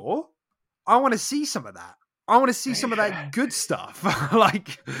saw, I want to see some of that. I want to see some of that good stuff.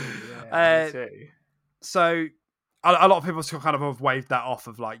 Like, yeah, me too. So a lot of people kind of have waved that off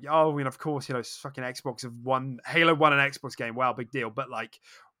of like, oh, of course, fucking Xbox have won. Halo won an Xbox game. Wow, big deal. But like,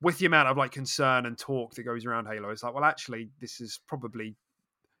 with the amount of like concern and talk that goes around Halo, it's like, well, actually, this is probably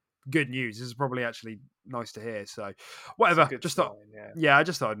good news. This is probably actually nice to hear. So, whatever. Just sign, thought, yeah, I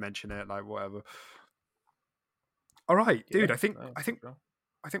just thought I'd mention it. Like, whatever. All right, dude. Yeah, I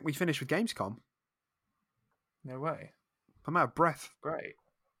think we finished with Gamescom. no way. I'm out of breath. Great.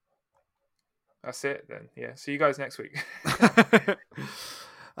 That's it then. Yeah. See you guys next week.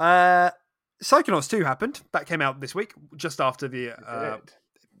 Psychonauts 2 happened. That came out this week, just after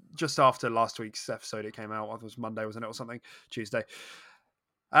just after last week's episode. It came out. I think it was Monday, wasn't it, or something? Tuesday.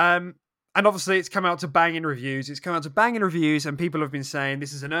 And obviously, it's come out to banging reviews. And people have been saying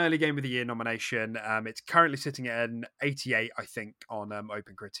this is an early Game of the Year nomination. It's currently sitting at an 88, I think, on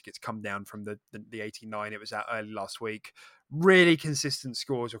OpenCritic. It's come down from the 89 it was at early last week. Really consistent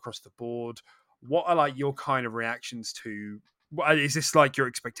scores across the board. What are like your kind of reactions to? Is this like your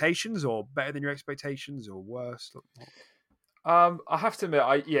expectations, or better than your expectations, or worse? I have to admit,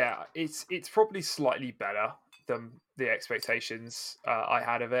 it's probably slightly better than the expectations I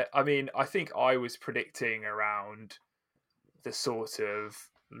had of it. I mean, I think I was predicting around the sort of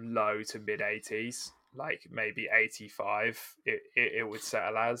low to mid 80s, like maybe 85. It would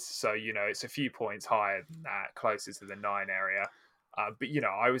settle as. So it's a few points higher than that, closer to the 9 area. But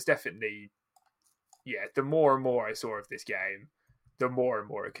I was definitely, the more and more I saw of this game, the more and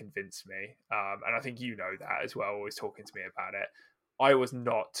more it convinced me. And I think that as well, always talking to me about it. I was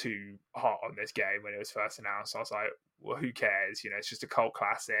not too hot on this game when it was first announced. I was like, well, who cares? It's just a cult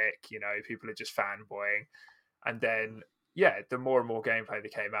classic. People are just fanboying. And then, yeah, the more and more gameplay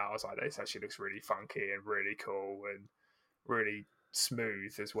that came out, I was like, this actually looks really funky and really cool and really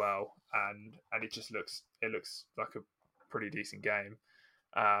smooth as well. And it looks like a pretty decent game.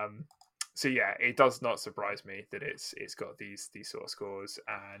 So yeah, it does not surprise me that it's got these sort of scores.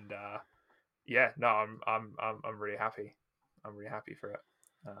 And yeah, no, I'm really happy. I'm really happy for it.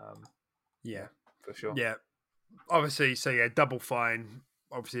 Yeah, for sure. Yeah, obviously. So yeah, Double Fine,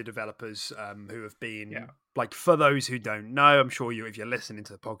 obviously the developers who have been like, for those who don't know, I'm sure if you're listening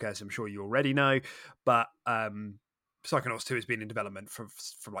to the podcast, I'm sure you already know, but Psychonauts 2 has been in development from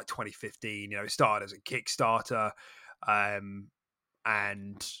like 2015. It started as a Kickstarter,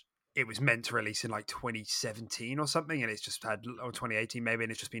 and it was meant to release in like 2017 or something, and it's just had, or 2018 maybe,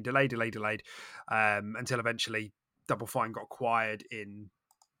 and it's just been delayed, until eventually Double Fine got acquired in,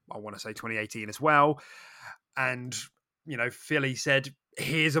 I want to say, 2018 as well. And Philly said,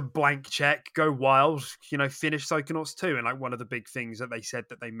 here's a blank check, go wild, finish Psychonauts 2. And like, one of the big things that they said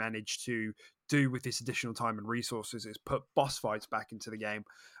that they managed to do with this additional time and resources is put boss fights back into the game,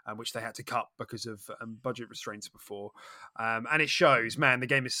 which they had to cut because of budget restraints before. And it shows, man, the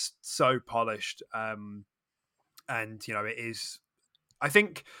game is so polished. And it is, I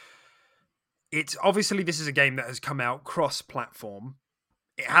think it's, obviously this is a game that has come out cross-platform.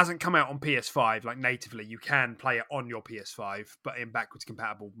 It hasn't come out on PS5 like natively. You can play it on your PS5, but in backwards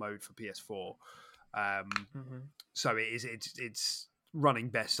compatible mode for PS4. So it's running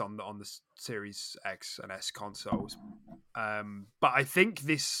best on the Series X and S consoles. But I think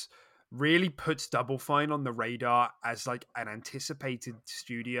this really puts Double Fine on the radar as like an anticipated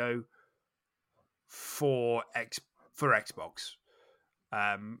studio for Xbox.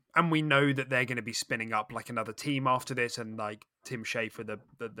 And we know that they're going to be spinning up like another team after this, and like Tim Schafer,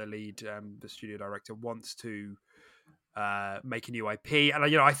 the lead, the studio director, wants to make a new IP. And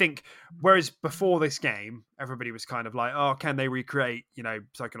I think, whereas before this game, everybody was kind of like, oh, can they recreate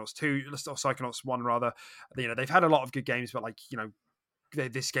Psychonauts 2 or Psychonauts 1 rather? They've had a lot of good games, but like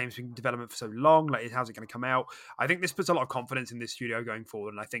this game's been in development for so long, like, how's it going to come out? I think this puts a lot of confidence in this studio going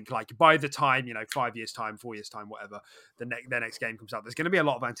forward, and I think like by the time 5 years time, 4 years time, whatever, their next game comes out, there's going to be a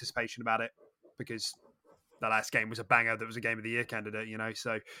lot of anticipation about it, because the last game was a banger that was a Game of the Year candidate.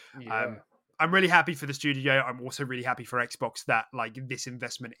 So I'm really happy for the studio. I'm also really happy for Xbox that like this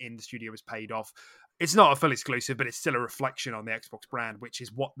investment in the studio has paid off. It's not a full exclusive, but it's still a reflection on the Xbox brand, which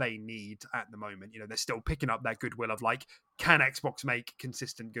is what they need at the moment. They're still picking up that goodwill of like, can Xbox make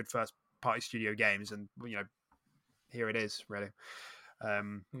consistent, good first party studio games? And here it is, really.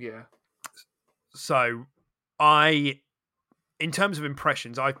 So in terms of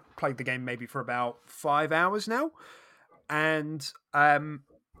impressions, I played the game maybe for about 5 hours now, and I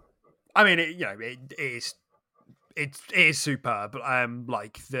mean, it is superb.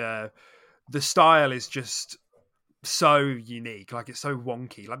 Like the style is just so unique. Like, it's so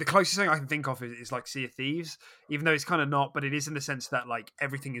wonky. Like, the closest thing I can think of is like Sea of Thieves, even though it's kind of not, but it is in the sense that like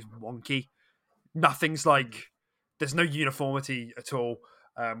everything is wonky. Nothing's like, there's no uniformity at all,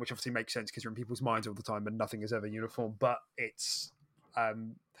 which obviously makes sense because you're in people's minds all the time and nothing is ever uniform. But it's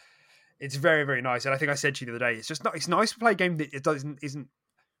very, very nice. And I think I said to you the other day, it's nice to play a game that isn't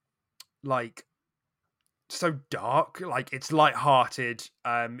like so dark. Like, it's lighthearted,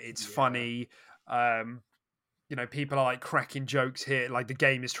 it's funny, people are like cracking jokes here, like the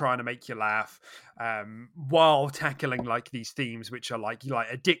game is trying to make you laugh, while tackling like these themes which are like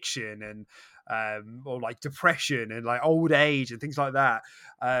addiction and or like depression and like old age and things like that,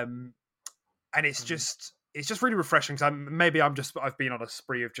 and it's just really refreshing, because I've been on a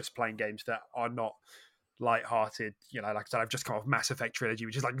spree of just playing games that are not light-hearted. Like I said, I've just come off Mass Effect Trilogy,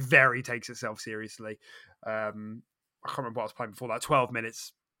 which is like very takes itself seriously. I can't remember what I was playing before that. 12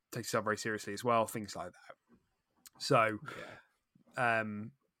 Minutes takes itself very seriously as well, things like that. So I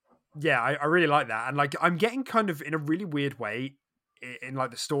really like that. And like, I'm getting kind of, in a really weird way, in like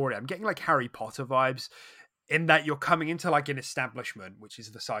the story, I'm getting like Harry Potter vibes, in that you're coming into like an establishment, which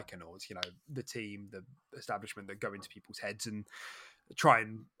is the Psychonauts, the team, the establishment that go into people's heads and try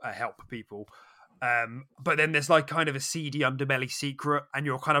and help people. But then there's like kind of a seedy underbelly secret, and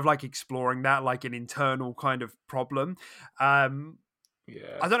you're kind of like exploring that, like an internal kind of problem. I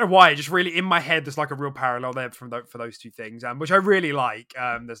don't know why, just really in my head there's like a real parallel there for those two things, which I really like.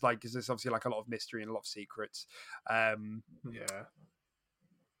 There's obviously like a lot of mystery and a lot of secrets.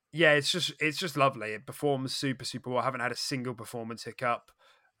 It's just lovely. It performs super, super well. I haven't had a single performance hiccup.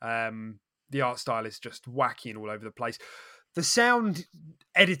 The art style is just wacky and all over the place. The sound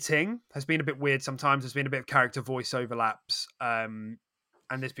editing has been a bit weird sometimes. There's been a bit of character voice overlaps. And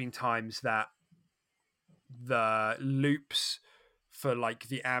there's been times that the loops for like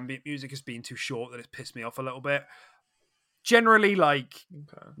the ambient music has been too short that it's pissed me off a little bit. Generally, like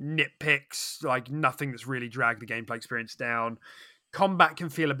nitpicks, like nothing that's really dragged the gameplay experience down. Combat can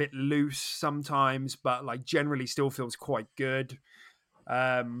feel a bit loose sometimes, but like generally still feels quite good.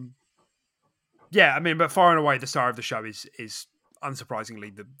 Yeah, I mean, but far and away the star of the show is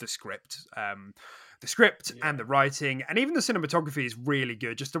unsurprisingly the script. The script and the writing and even the cinematography is really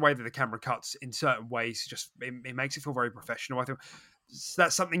good. Just the way that the camera cuts in certain ways, just it makes it feel very professional. I think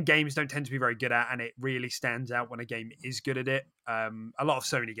that's something games don't tend to be very good at, and it really stands out when a game is good at it. A lot of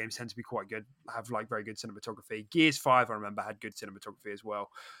Sony games tend to be quite good, have like very good cinematography. Gears 5, I remember, had good cinematography as well.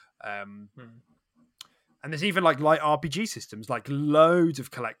 And there's even like light RPG systems, like loads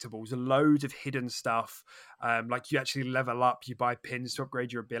of collectibles, loads of hidden stuff. Like you actually level up, you buy pins to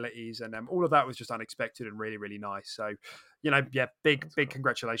upgrade your abilities, and all of that was just unexpected and really, really nice. So, big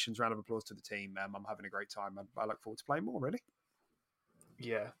congratulations, round of applause to the team. I'm having a great time. I look forward to playing more. Really.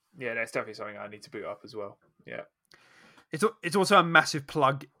 Yeah, that's definitely something I need to boot up as well. Yeah. It's also a massive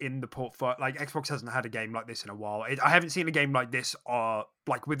plug in the portfolio. Like Xbox hasn't had a game like this in a while. I haven't seen a game like this,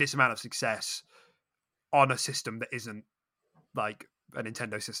 like with this amount of success, on a system that isn't like a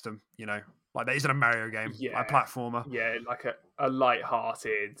Nintendo system, like that isn't a Mario game, a platformer. Yeah, like a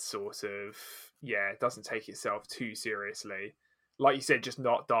light-hearted sort of, it doesn't take itself too seriously. Like you said, just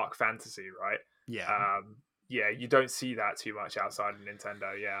not dark fantasy, right? Yeah. You don't see that too much outside of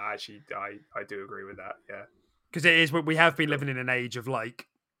Nintendo. Yeah, actually, I do agree with that. Yeah. Because it is, we have been living in an age of like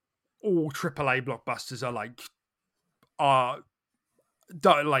all AAA blockbusters are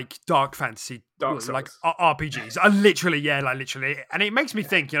dark fantasy, Dark Souls. like RPGs. Literally, and it makes me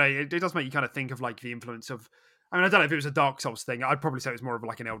think. It does make you kind of think of like the influence of. I mean, I don't know if it was a Dark Souls thing. I'd probably say it was more of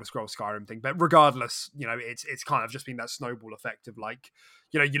like an Elder Scrolls Skyrim thing. But regardless, it's kind of just been that snowball effect of like,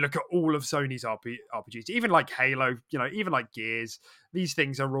 you look at all of Sony's RPGs, even like Halo, even like Gears. These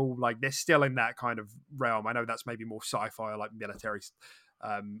things are all like they're still in that kind of realm. I know that's maybe more sci-fi or like military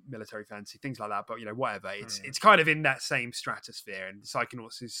fantasy, things like that, but whatever, it's kind of in that same stratosphere, and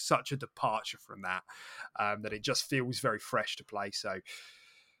Psychonauts is such a departure from that that it just feels very fresh to play. So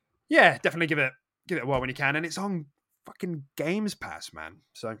yeah, definitely give it a whirl when you can, and it's on fucking Games Pass, man,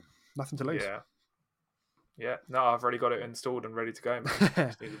 so nothing to lose. No, I've already got it installed and ready to go, man.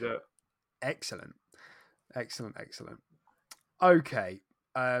 Just need to do it. Excellent. Okay,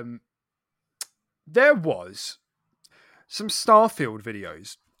 there was some Starfield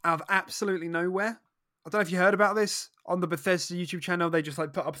videos out of absolutely nowhere. I don't know if you heard about this on the Bethesda YouTube channel. They just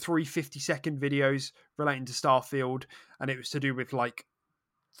like put up 3 50-second videos relating to Starfield, and it was to do with like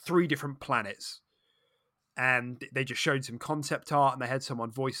 3 different planets. And they just showed some concept art, and they had someone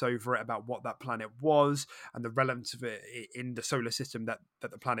voice over it about what that planet was and the relevance of it in the solar system that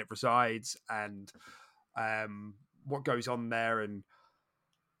the planet resides, and what goes on there. And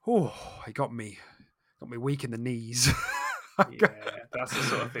it got me weak in the knees. That's the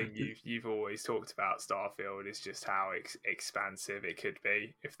sort of thing you've always talked about. Starfield is just how expansive it could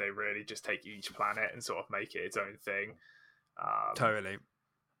be if they really just take each planet and sort of make it its own thing. Totally.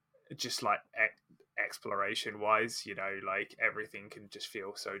 Just like exploration wise, like everything can just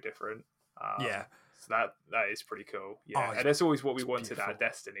feel so different. So that is pretty cool. And that's always what we wanted beautiful. Out of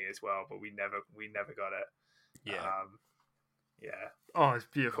Destiny as well, but we never got it. It's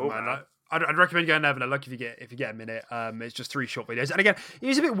beautiful, cool, man. I'd recommend going and having a look if you get a minute. It's just 3 short videos, and again, it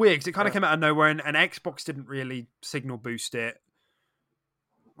was a bit weird because it kind of came out of nowhere, and Xbox didn't really signal boost it.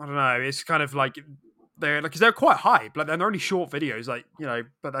 I don't know. It's kind of like they're quite hype, like they're only short videos,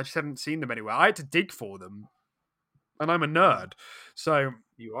 but I just haven't seen them anywhere. I had to dig for them, and I'm a nerd, so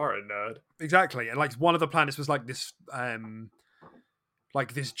you are a nerd, exactly. And like one of the planets was like this,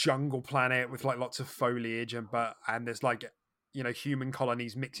 like this jungle planet with like lots of foliage, and there's like human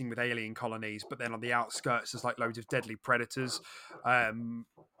colonies mixing with alien colonies, but then on the outskirts there's like loads of deadly predators.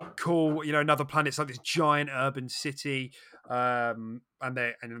 Cool. Another planet's like this giant urban city, and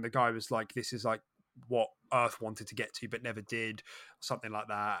the guy was like, this is like what Earth wanted to get to but never did, something like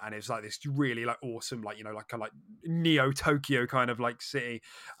that. And it's like this really like awesome, like like Neo Tokyo kind of like city.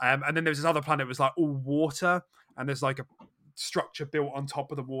 And then there's this other planet that was like all water, and there's like a structure built on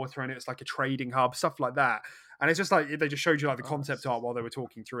top of the water, and it's like a trading hub, stuff like that. And it's just like they just showed you like the concept art while they were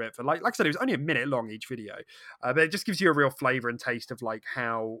talking through it for like I said, it was only a minute long each video, but it just gives you a real flavor and taste of like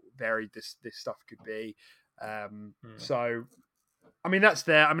how varied this stuff could be. So I mean, that's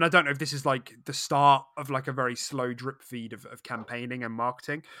there. I mean, I don't know if this is like the start of like a very slow drip feed of campaigning and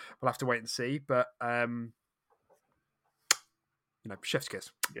marketing. We'll have to wait and see. But chef's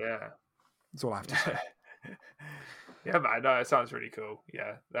kiss. Yeah. That's all I have to say. Yeah, man. No, it sounds really cool.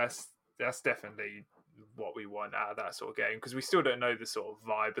 Yeah, that's definitely what we want out of that sort of game, because we still don't know the sort of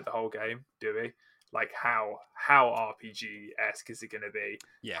vibe of the whole game, do we? Like how RPG-esque is it going to be?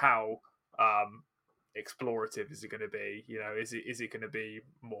 Yeah. How explorative is it going to be? Is it going to be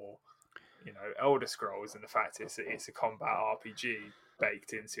more, Elder Scrolls, and the fact it's a combat RPG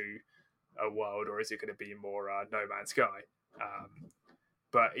baked into a world, or is it going to be more No Man's Sky?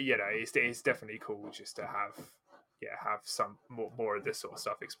 But it's definitely cool just to have some more of this sort of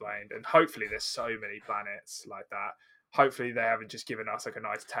stuff explained, and hopefully there's so many planets like that. Hopefully they haven't just given us like a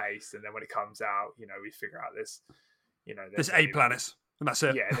nice taste, and then when it comes out, we figure out this, there's 8 planets, and that's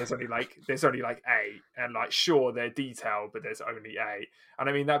it. Yeah, there's only like 8, and like sure they're detailed, but there's only 8, and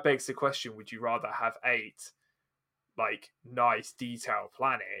I mean that begs the question: would you rather have 8 like nice detailed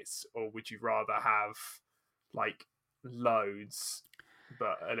planets, or would you rather have like loads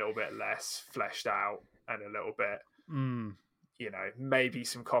but a little bit less fleshed out and a little bit, maybe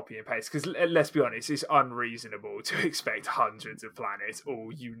some copy and paste? Because let's be honest, it's unreasonable to expect hundreds of planets,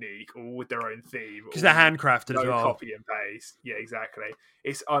 all unique, all with their own theme. Because they're handcrafted as well. Copy and paste. Yeah, exactly.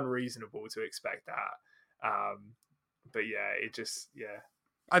 It's unreasonable to expect that. But yeah, it just,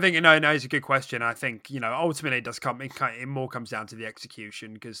 I think it's a good question. I think ultimately it does come. It more comes down to the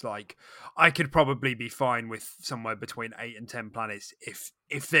execution, because like I could probably be fine with somewhere between 8 and 10 planets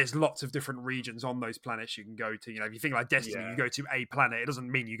if there's lots of different regions on those planets you can go to. If you think like Destiny, you go to a planet. It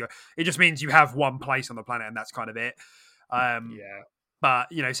doesn't mean you go. It just means you have one place on the planet, and that's kind of it. But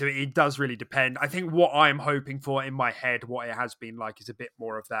so it does really depend. I think what I'm hoping for in my head, what it has been like, is a bit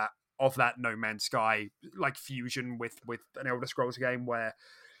more of that No Man's Sky like fusion with an Elder Scrolls game where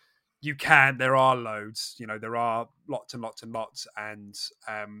there are loads, there are lots and lots and lots, and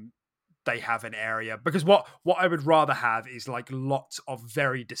they have an area. Because what I would rather have is like lots of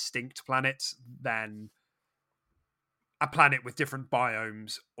very distinct planets than a planet with different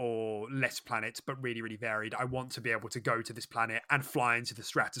biomes, or less planets but really, really varied. I want to be able to go to this planet and fly into the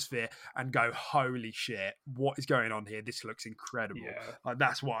stratosphere and go, holy shit, what is going on here? This looks incredible. Like,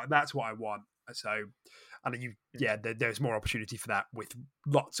 that's what I want. So, and there's more opportunity for that with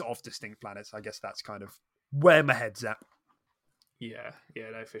lots of distinct planets. I guess that's kind of where my head's at. Yeah,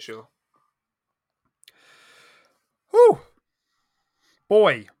 no, for sure. Whew.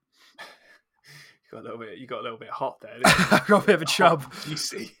 Boy. You got a little bit hot there. I got a bit of a chub. You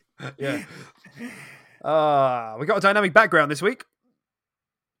see. Yeah. We got a dynamic background this week.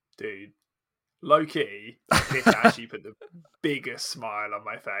 Dude, low key, this actually put the biggest smile on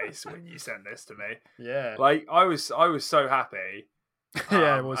my face when you sent this to me. Yeah. Like I was so happy.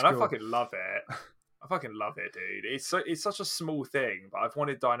 Yeah, it was and cool. I fucking love it. I fucking love it, dude. It's such a small thing, but I've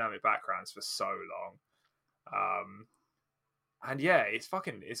wanted dynamic backgrounds for so long. And yeah, it's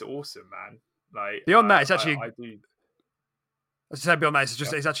awesome, man. Like beyond that, it's actually. I do. As I said, beyond that,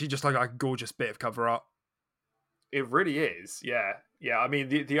 it's actually just like a gorgeous bit of cover art. It really is, yeah. I mean,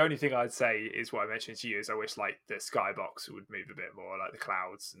 the only thing I'd say is what I mentioned to you is I wish like the skybox would move a bit more, like the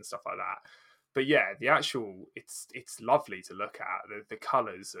clouds and stuff like that. But yeah, the actual it's lovely to look at. The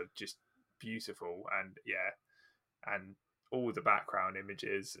colors are just beautiful, and and all the background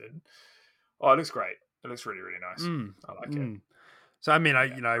images, and it looks great. It looks really, really nice. I like it. So I mean,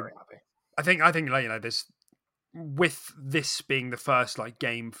 very happy. I think like this, with this being the first like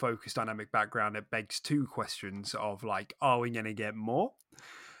game focused dynamic background, it begs 2 questions of like, are we going to get more?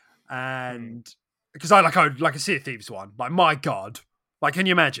 And because I like a Sea of Thieves one, like my god, like can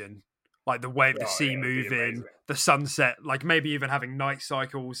you imagine like the way of the sea moving, the sunset, like maybe even having night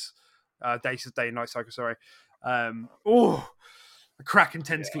cycles, day night cycle, sorry. A Kraken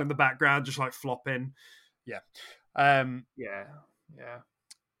tentacle in the background just like flopping.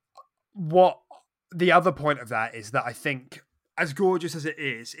 What the other point of that is that I think, as gorgeous as it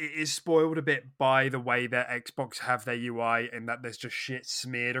is spoiled a bit by the way that Xbox have their UI, and that there's just shit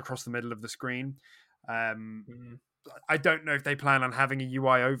smeared across the middle of the screen. I don't know if they plan on having a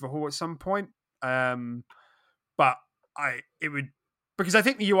UI overhaul at some point, but because I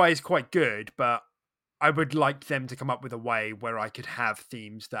think the UI is quite good, but I would like them to come up with a way where I could have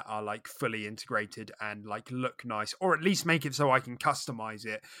themes that are like fully integrated and like look nice, or at least make it so I can customize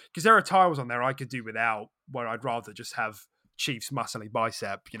it. Because there are tiles on there I could do without, where I'd rather just have Chief's muscly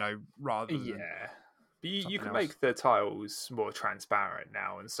bicep, rather than... Yeah. But you can make the tiles more transparent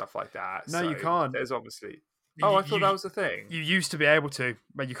now and stuff like that. No, so you can't. There's obviously... I thought that was the thing. You used to be able to,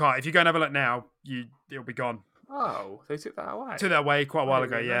 but you can't. If you go and have a look now, it'll be gone. Oh, they took that away. Took that away quite a while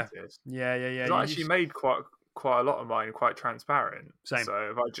ago, yeah. Noticed. Yeah. I actually made quite quite a lot of mine quite transparent. Same. So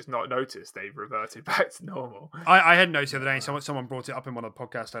if I just not noticed, they've reverted back to normal. I hadn't noticed the other day. Someone brought it up in one of the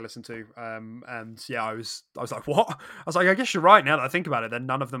podcasts I listened to, and yeah, I was like, what? I was like, I guess you're right. Now that I think about it, then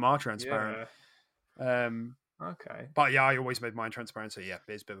none of them are transparent. Yeah. Okay. But yeah, I always made mine transparent. So yeah,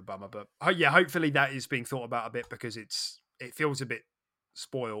 it's a bit of a bummer. But yeah, hopefully that is being thought about a bit, because it feels a bit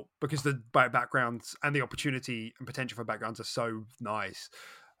spoiled, because the backgrounds and the opportunity and potential for backgrounds are so nice.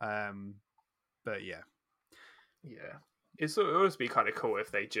 But yeah. It would always be kind of cool if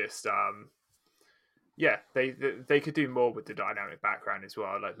they just they could do more with the dynamic background as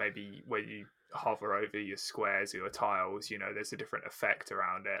well. Like maybe when you hover over your squares or your tiles, there's a different effect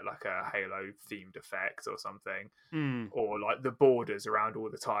around it, like a Halo themed effect or something. Or like the borders around all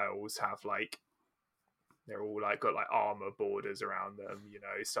the tiles have like, they're all like got like armor borders around them,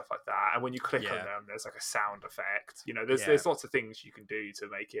 stuff like that. And when you click on them, there's like a sound effect. There's lots of things you can do to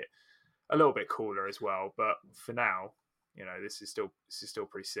make it a little bit cooler as well. But for now, this is still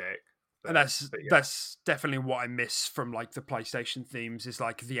pretty sick. And that's definitely what I miss from like the PlayStation themes, is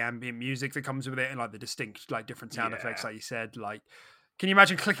like the ambient music that comes with it, and like the distinct like different sound effects, like you said. Like, can you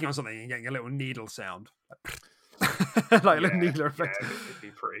imagine clicking on something and getting a little needle sound? Like a little needle effect. Yeah, it'd be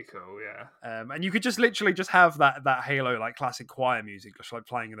pretty cool, yeah. And you could just literally just have that Halo like classic choir music just like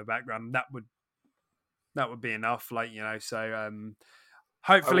playing in the background. That would be enough. Like, so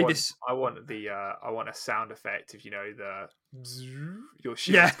hopefully I want a sound effect of your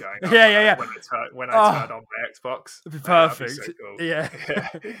shield's going up. Yeah. When I turned on my Xbox, it'd be perfect. That'd be so cool. Yeah.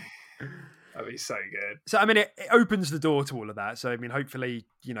 That'd be so good. So I mean, it opens the door to all of that. So I mean, hopefully,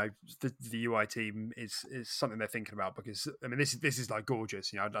 the UI team is something they're thinking about, because I mean, this is like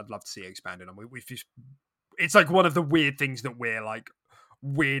gorgeous. I'd love to see it expanded on. We've just, it's like one of the weird things that we're like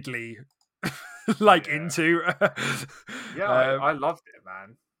weirdly like into. I loved it,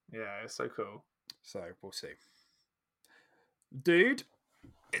 man. Yeah, it's so cool. So we'll see, dude.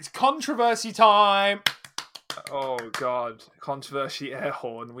 It's controversy time. Oh god, controversy air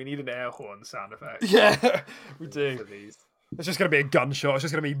horn. We need an air horn sound effect. Yeah, we do. For these. It's just going to be a gunshot. It's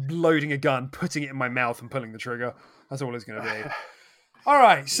just going to be loading a gun, putting it in my mouth, and pulling the trigger. That's all it's going to be. All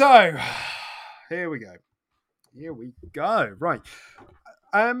right, so here we go. Right.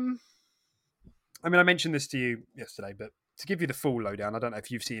 I mean, I mentioned this to you yesterday, but to give you the full lowdown, I don't know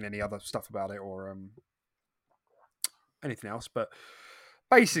if you've seen any other stuff about it or anything else, but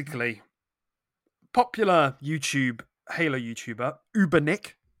basically, popular Halo YouTuber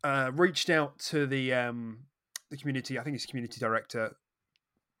Ubernick reached out to the community. I think it's community director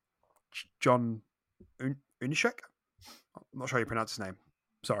John Unishek. I'm not sure how you pronounce his name.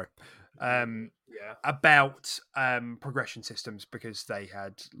 Sorry. About progression systems, because they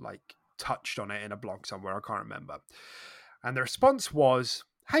had like touched on it in a blog somewhere. I can't remember. And the response was,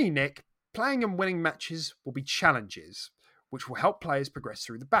 "Hey Nick, playing and winning matches will be challenges, which will help players progress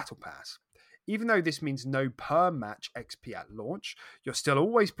through the battle pass. Even though this means no per match XP at launch, you're still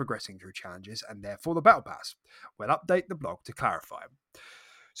always progressing through challenges and therefore the battle pass. We'll update the blog to clarify."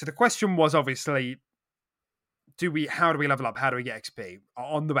 So the question was obviously, how do we level up? How do we get XP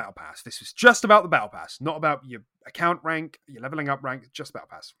on the battle pass? This was just about the battle pass, not about your account rank, your leveling up rank, just battle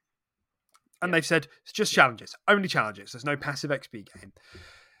pass. And they've said it's just challenges, only challenges. There's no passive XP gain.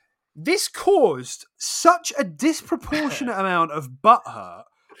 This caused such a disproportionate amount of butthurt.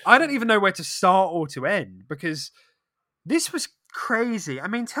 I don't even know where to start or to end, because this was crazy. I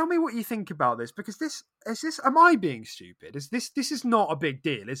mean, tell me what you think about this, because am I being stupid? This is not a big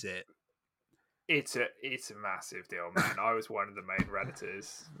deal, is it? It's a massive deal, man. I was one of the main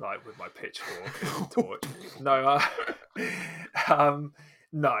Redditors, like with my pitchfork and torch.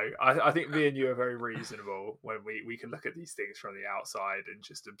 No, I think me and you are very reasonable when we can look at these things from the outside and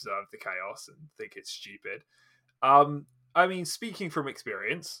just observe the chaos and think it's stupid. I mean, speaking from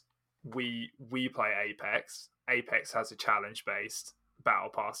experience, we play Apex. Apex has a challenge-based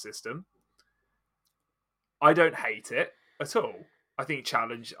battle pass system. I don't hate it at all. I think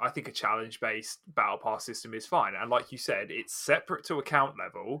a challenge-based battle pass system is fine. And like you said, it's separate to account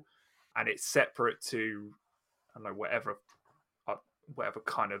level, and it's separate to, I don't know, whatever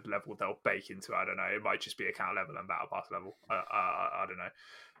kind of level they'll bake into. I don't know. It might just be account level and battle pass level. I don't know.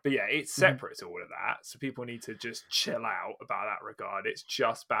 But yeah, it's separate to all of that. So people need to just chill out about that regard. It's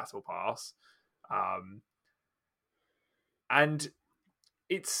just battle pass. And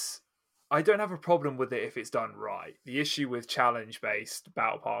I don't have a problem with it if it's done right. The issue with challenge-based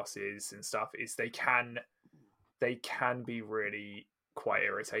battle passes and stuff is they can be really quite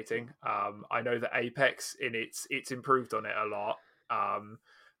irritating. I know that Apex it's improved on it a lot.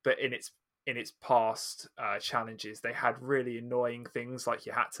 But in its past challenges, they had really annoying things, like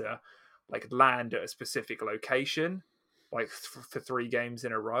you had to like land at a specific location, like for 3 games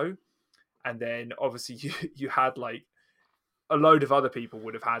in a row, and then obviously you had like a load of other people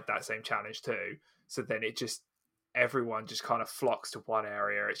would have had that same challenge too. So then everyone just kind of flocks to one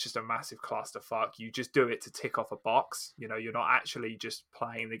area. It's just a massive clusterfuck. You just do it to tick off a box. You know, you're not actually just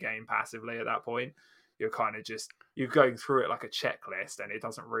playing the game passively at that point. You're kind of you're going through it like a checklist, and it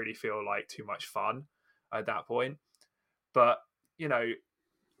doesn't really feel like too much fun at that point. But, you know,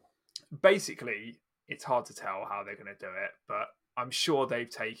 basically it's hard to tell how they're going to do it, but I'm sure they've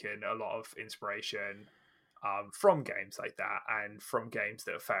taken a lot of inspiration from games like that and from games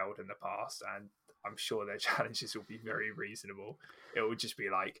that have failed in the past, and I'm sure their challenges will be very reasonable. It will just be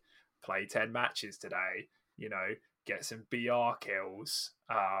like, play 10 matches today, you know, get some BR kills,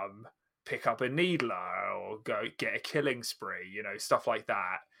 pick up a needler, or go get a killing spree, you know, stuff like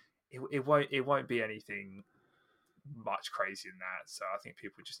that. It won't be anything much crazier than that. So I think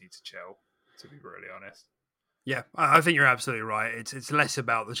people just need to chill, to be brutally honest. Yeah, I think you're absolutely right. It's less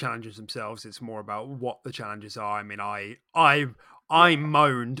about the challenges themselves. It's more about what the challenges are. I mean, I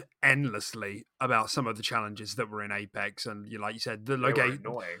moaned endlessly about some of the challenges that were in Apex, and like you said, the location.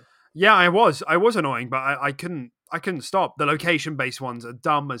 Annoying. Yeah, I was annoying, but I couldn't stop. The location based ones are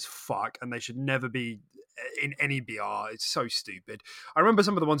dumb as fuck, and they should never be in any BR. It's so stupid. I remember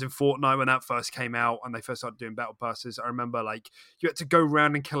some of the ones in Fortnite when that first came out and they first started doing battle passes. I remember like you had to go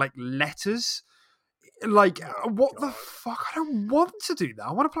around and collect letters. Like, what the fuck? I don't want to do that.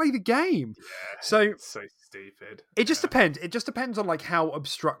 I want to play the game. Yeah, so it's so stupid. It just depends. It just depends on like how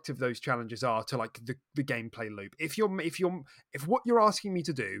obstructive those challenges are to like the gameplay loop. If what you're asking me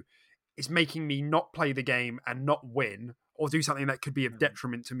to do is making me not play the game and not win, or do something that could be of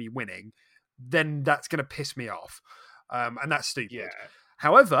detriment to me winning, then that's going to piss me off, and that's stupid. Yeah.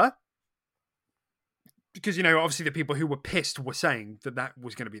 However, because you know, obviously the people who were pissed were saying that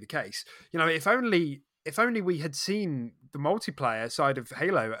was going to be the case. You know, if only we had seen the multiplayer side of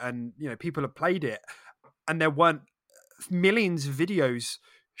Halo, and you know, people had played it, and there weren't millions of videos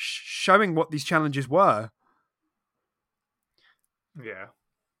showing what these challenges were. Yeah.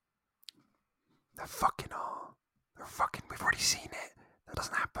 They fucking are. They're fucking. We've already seen it. That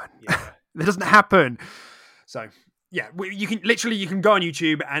doesn't happen. Yeah. That doesn't happen. So yeah, you can go on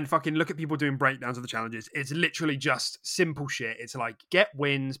YouTube and fucking look at people doing breakdowns of the challenges. It's literally just simple shit. It's like get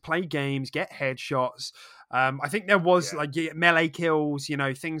wins, play games, get headshots. I think there was like melee kills, you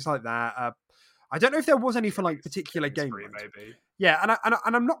know, things like that. I don't know if there was any for like particular game modes. Maybe. Yeah,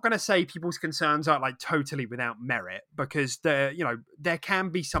 and I'm not going to say people's concerns are like totally without merit, because there can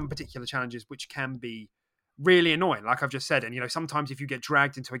be some particular challenges which can be really annoying, like I've just said. And you know, sometimes if you get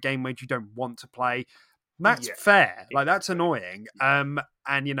dragged into a game where you don't want to play, that's fair. Like that's annoying. And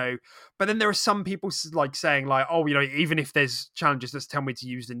you know, but then there are some people like saying like, oh, you know, even if there's challenges that tell me to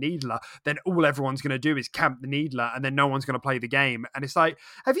use the needler, then all everyone's going to do is camp the needler, and then no one's going to play the game. And it's like,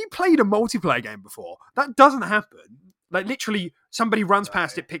 have you played a multiplayer game before? That doesn't happen. Like literally, somebody runs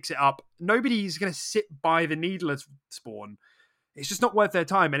past it, picks it up. Nobody's going to sit by the needler spawn. It's just not worth their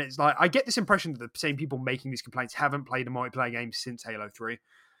time. And it's like, I get this impression that the same people making these complaints haven't played a multiplayer game since Halo 3.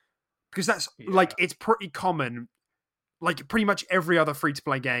 Because that's like, it's pretty common. Like pretty much every other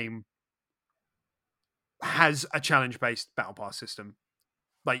free-to-play game has a challenge-based battle pass system.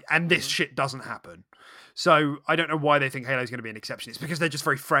 Like, and this shit doesn't happen. So I don't know why they think Halo's going to be an exception. It's because they're just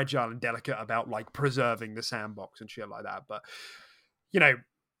very fragile and delicate about like preserving the sandbox and shit like that. But you know,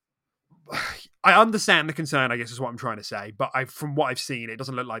 I understand the concern, I guess is what I'm trying to say. But from what I've seen, it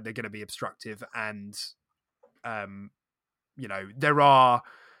doesn't look like they're going to be obstructive. And you know, there are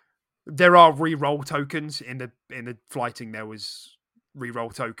re-roll tokens in the flighting. There was re-roll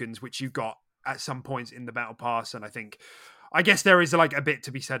tokens which you got at some points in the battle pass, and I guess there is like a bit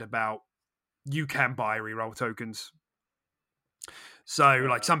to be said about you can buy re-roll tokens. So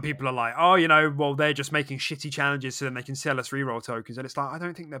like some people are like, oh, you know, well, they're just making shitty challenges so then they can sell us re-roll tokens. And it's like, I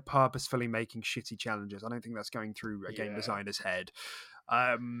don't think they're purposefully making shitty challenges. I don't think that's going through a game designer's head.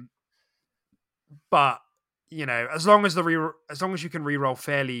 But you know, as long as you can re-roll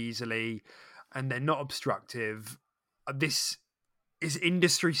fairly easily and they're not obstructive, this is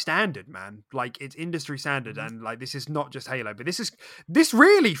industry standard, man. Like it's industry standard, and like this is not just Halo, but this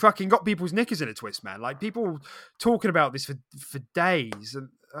really fucking got people's knickers in a twist, man. Like people talking about this for days, and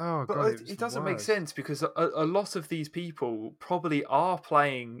oh but god, it doesn't make sense because a lot of these people probably are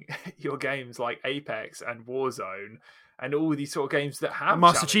playing your games like Apex and Warzone and all these sort of games that have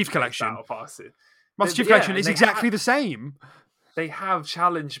Master Chief Collection. Battle passes. Master Chief Collection is exactly the same. They have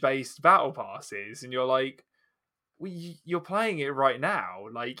challenge-based battle passes, and you're like, you're playing it right now.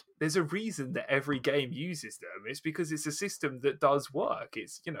 Like, there's a reason that every game uses them. It's because it's a system that does work.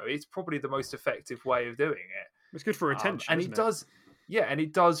 It's, you know, it's probably the most effective way of doing it. It's good for retention, And isn't it it? does, yeah, and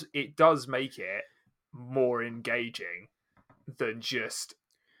it does make it more engaging than just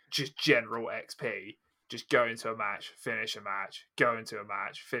general XP. Just go into a match, finish a match, go into a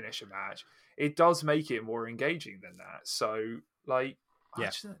match, finish a match. It does make it more engaging than that. So, like,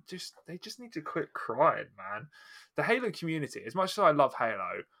 Yeah. they just need to quit crying, man. The Halo community, as much as I love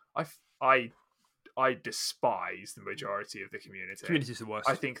Halo, I despise the majority of the community. Community's the worst.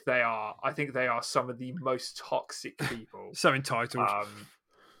 I think they are some of the most toxic people. So entitled.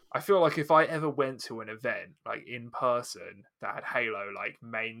 I feel like if I ever went to an event like in person that had Halo like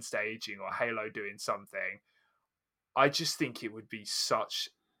main staging or Halo doing something, I just think it would be such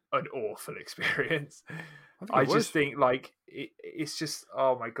an awful experience. I just think like it's just,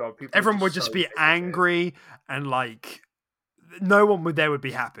 oh my god, people. Everyone would just be angry, and like no one would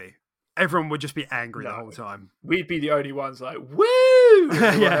be happy. Everyone would just be angry the whole time. We'd be the only ones like, woo!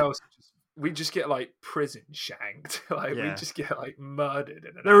 Everyone else we'd just get like prison shanked. Like we'd just get like murdered.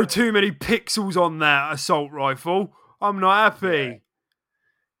 There are too many pixels on that assault rifle. I'm not happy.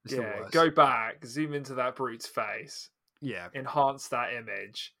 Yeah, go back, zoom into that brute's face. Yeah. Enhance that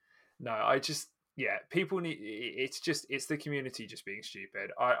image. No, people need, it's the community just being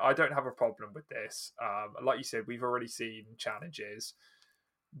stupid. I don't have a problem with this. Like you said, we've already seen challenges.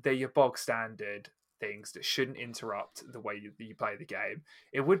 They're your bog standard things that shouldn't interrupt the way you play the game.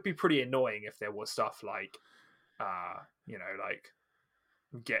 It would be pretty annoying if there was stuff like,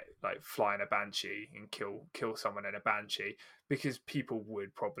 get like flying a banshee and kill someone in a banshee, because people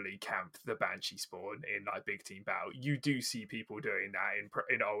would probably camp the banshee spawn in like big team battle. You do see people doing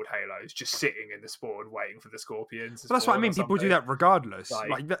that in old Halos, just sitting in the spawn waiting for the scorpions. But that's what I mean. People do that regardless.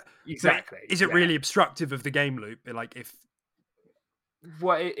 Like that, exactly. Is it really obstructive of the game loop? Like if.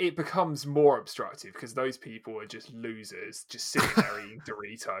 Well, it becomes more obstructive because those people are just losers, just sitting there eating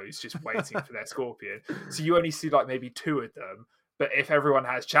Doritos, just waiting for their scorpion. So you only see like maybe 2 of them. But if everyone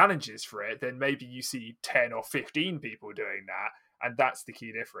has challenges for it, then maybe you see 10 or 15 people doing that. And that's the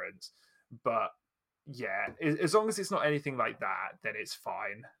key difference. But yeah, as long as it's not anything like that, then it's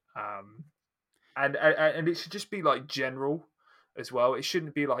fine. And it should just be like general as well. It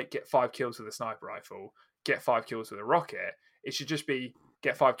shouldn't be like get 5 kills with a sniper rifle, get 5 kills with a rocket. It should just be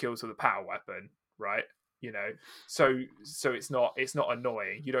get 5 kills with a power weapon, right? You know, so it's not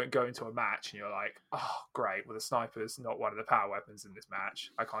annoying. You don't go into a match and you're like, oh great, well the sniper's not one of the power weapons in this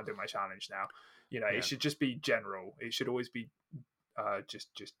match. I can't do my challenge now. You know, It should just be general. It should always be just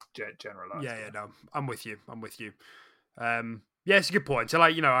generalized. Yeah, no, I'm with you. Yeah, it's a good point. So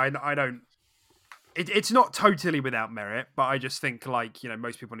like, you know, I don't. It's not totally without merit, but I just think like, you know,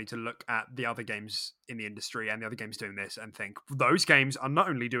 most people need to look at the other games in the industry and the other games doing this and think those games are not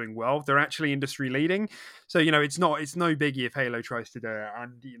only doing well, they're actually industry leading. So, you know, it's no biggie if Halo tries to do it.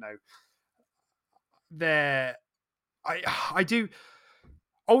 And, you know, I do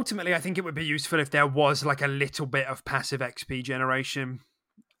ultimately, I think it would be useful if there was like a little bit of passive XP generation,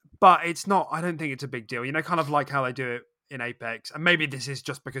 but it's not, I don't think it's a big deal, you know, kind of like how they do it in Apex, and maybe this is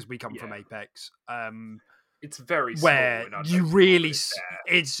just because we come from Apex. It's very where small, you really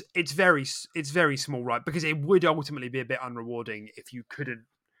it's very small, right? Because it would ultimately be a bit unrewarding if you couldn't,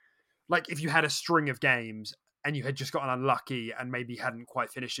 like, if you had a string of games and you had just gotten unlucky and maybe hadn't quite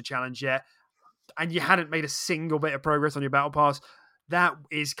finished a challenge yet, and you hadn't made a single bit of progress on your battle pass. That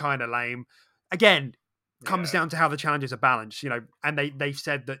is kind of lame. Again, comes down to how the challenges are balanced, you know. And they've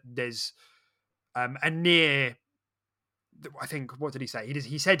said that there's a near. I think, what did he say?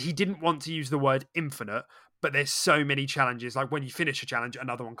 He said he didn't want to use the word infinite, but there's so many challenges. Like when you finish a challenge,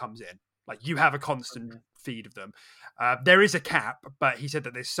 another one comes in. Like you have a constant feed of them. There is a cap, but he said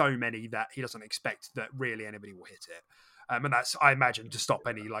that there's so many that he doesn't expect that really anybody will hit it. And that's, I imagine, to stop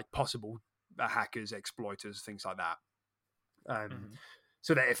any like possible hackers, exploiters, things like that.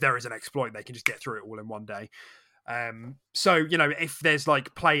 So that if there is an exploit, they can just get through it all in one day. So, you know, if there's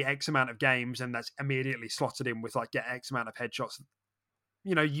like play X amount of games and that's immediately slotted in with like get X amount of headshots,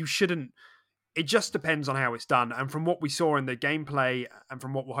 you know, you shouldn't, it just depends on how it's done. And from what we saw in the gameplay and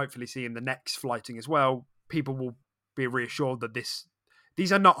from what we'll hopefully see in the next flighting as well, people will be reassured that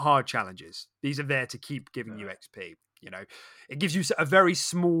these are not hard challenges. These are there to keep giving you XP. You know, it gives you a very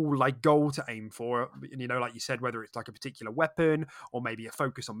small like goal to aim for. You know, like you said, whether it's like a particular weapon or maybe a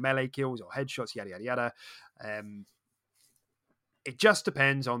focus on melee kills or headshots, yada yada yada. It just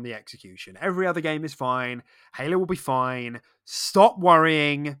depends on the execution. Every other game is fine. Halo will be fine. Stop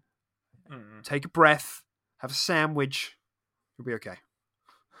worrying. Take a breath. Have a sandwich. You'll be okay.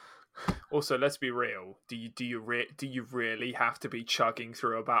 Also, let's be real. Do you really have to be chugging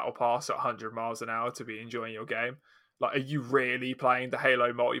through a battle pass at 100 miles an hour to be enjoying your game? Like, are you really playing the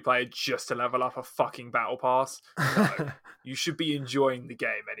Halo multiplayer just to level up a fucking battle pass? No, you should be enjoying the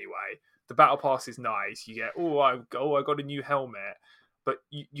game anyway. The battle pass is nice. You get I got a new helmet, but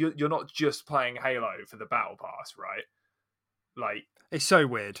you're not just playing Halo for the battle pass, right? Like, it's so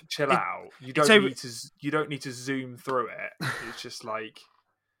weird. Chill out. You don't need to zoom through it. It's just like,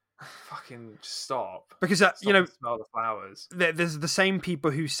 fucking stop. Because Stop and smell the flowers. There's the same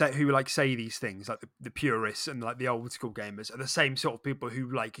people who say these things, like the purists and like the old school gamers, are the same sort of people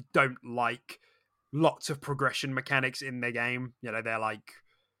who like don't like lots of progression mechanics in their game. You know, they're like,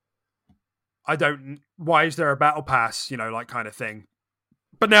 why is there a battle pass? You know, like kind of thing.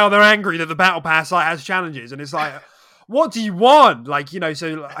 But now they're angry that the battle pass like has challenges, and it's like, what do you want? Like, you know,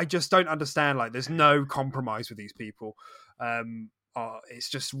 so I just don't understand. Like, there's no compromise with these people. It's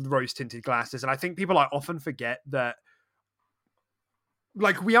just rose-tinted glasses. And I think people like often forget that,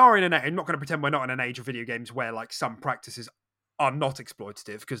 like, we are in I'm not going to pretend we're not in an age of video games where like some practices are not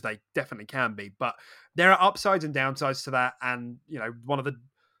exploitative, because they definitely can be. But there are upsides and downsides to that. And, you know, one of the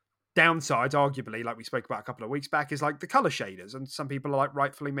downsides, arguably, like we spoke about a couple of weeks back, is like the color shaders, and some people are like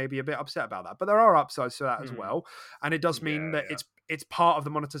rightfully maybe a bit upset about that, but there are upsides to that as well. And it does mean that it's part of the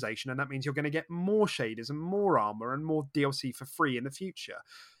monetization, and that means you're going to get more shaders and more armor and more DLC for free in the future.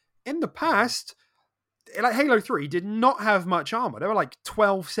 In the past, like Halo 3 did not have much armor. There were like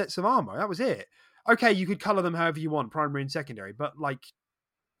 12 sets of armor. That was it. Okay, you could color them however you want, primary and secondary, but like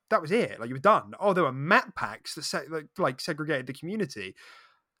that was it. Like, you were done. Oh, there were map packs that like segregated the community.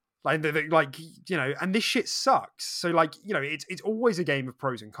 Like, you know, and this shit sucks. So, like, you know, it's always a game of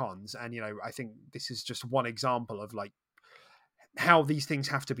pros and cons. And, you know, I think this is just one example of like how these things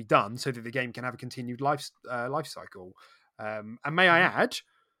have to be done so that the game can have a continued life cycle. And may I add,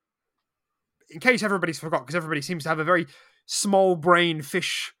 in case everybody's forgot, because everybody seems to have a very small brain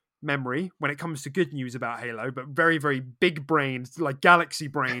fish memory when it comes to good news about Halo, but very, very big brain, like galaxy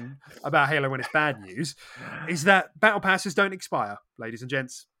brain about Halo when it's bad news, is that battle passes don't expire, ladies and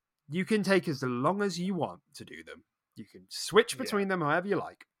gents. You can take as long as you want to do them. You can switch between them however you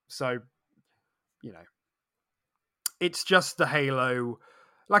like. So, you know, it's just the Halo.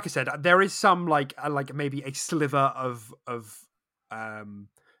 Like I said, there is some like maybe a sliver of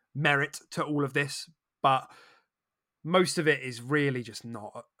merit to all of this, but most of it is really just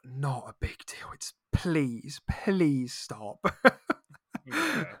not a big deal. It's please stop.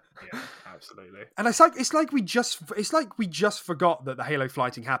 Yeah, absolutely. And it's like we just forgot that the Halo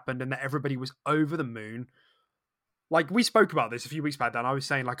flighting happened and that everybody was over the moon. Like, we spoke about this a few weeks back, Dan. I was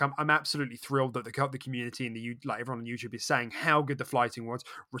saying, like, I'm absolutely thrilled that the community and everyone on YouTube is saying how good the flighting was.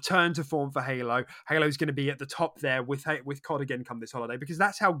 Return to form for Halo. Halo's going to be at the top there with COD again come this holiday, because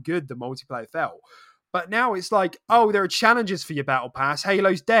that's how good the multiplayer felt. But now it's like, oh, there are challenges for your battle pass.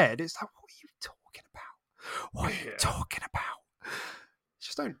 Halo's dead. It's like, what are you talking about? What are you talking about?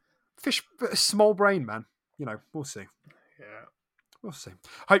 Just don't fish a small brain, man. You know, we'll see. Yeah. We'll see.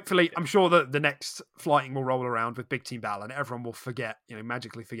 Hopefully, I'm sure that the next flighting will roll around with Big Team Battle and everyone will forget, you know,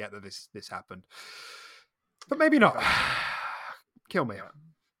 magically forget that this happened. But maybe not. Kill me.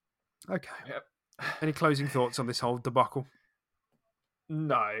 Okay. Yep. Any closing thoughts on this whole debacle?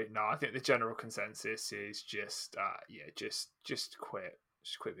 No. I think the general consensus is just quit.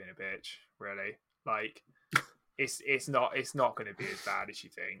 Just quit being a bitch. Really, like, it's not going to be as bad as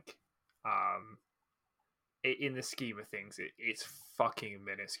you think. In the scheme of things, it's fucking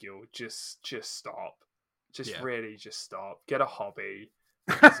minuscule. Just stop. Really just stop. Get a hobby.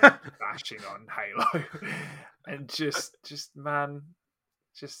 Bashing on Halo, and just man.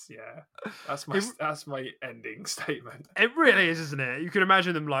 That's my ending statement. It really is, isn't it? You can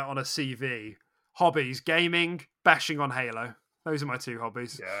imagine them like on a CV. Hobbies: gaming, bashing on Halo. Those are my two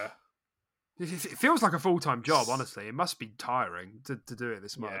hobbies. Yeah. It feels like a full-time job, honestly. It must be tiring to do it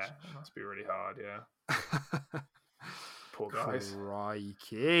this much. Yeah, it must be really hard, yeah. Poor guys.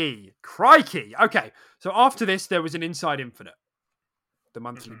 Crikey. Okay, so after this, there was an Inside Infinite. The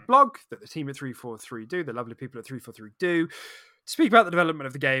monthly blog that the team at 343 do, the lovely people at 343 do, to speak about the development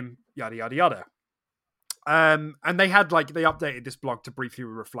of the game, yada, yada, yada. And they updated this blog to briefly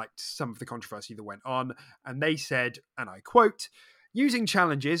reflect some of the controversy that went on. And they said, and I quote, "Using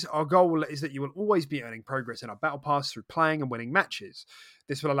challenges, our goal is that you will always be earning progress in our battle pass through playing and winning matches.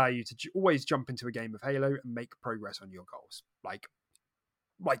 This will allow you to always jump into a game of Halo and make progress on your goals." Like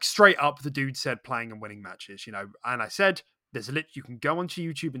straight up, the dude said playing and winning matches, you know. And I said, you can go onto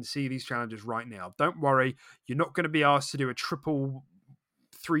YouTube and see these challenges right now. Don't worry, you're not going to be asked to do a triple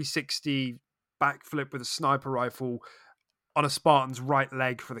 360 backflip with a sniper rifle on a Spartan's right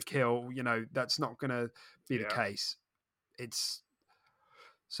leg for the kill. You know, that's not going to be the Yeah. case. It's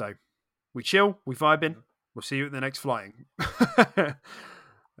so we chill, we vibe in. We'll see you at the next flying.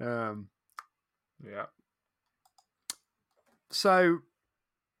 Yeah. So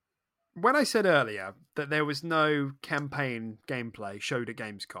when I said earlier that there was no campaign gameplay showed at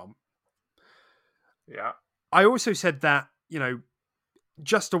Gamescom, Yeah. I also said that, you know,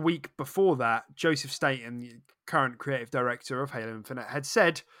 just a week before that, Joseph Staten, the current creative director of Halo Infinite, had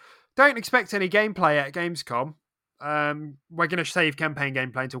said, don't expect any gameplay at Gamescom. We're going to save campaign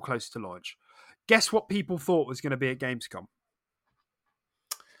gameplay until close to launch. Guess what people thought was going to be at Gamescom?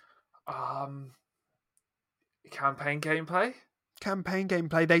 Campaign gameplay? Campaign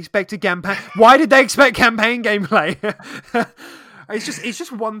gameplay. They expected campaign. Why did they expect campaign gameplay? It's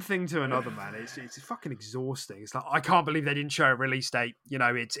just one thing to another, man. It's fucking exhausting. It's like, I can't believe they didn't show a release date. You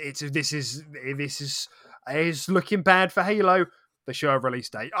know, this is looking bad for Halo. They show a release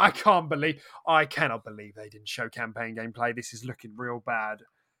date. I cannot believe they didn't show campaign gameplay. This is looking real bad.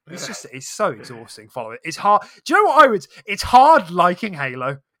 It's so exhausting. Follow it. It's hard. Do you know what it's hard liking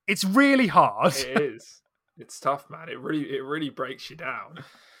Halo. It's really hard. It is. It's tough, man. It really breaks you down,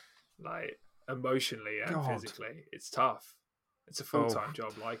 like emotionally and physically. It's tough. It's a full-time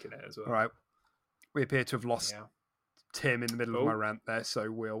job liking it as well. All right. We appear to have lost Tim in the middle of my rant there, so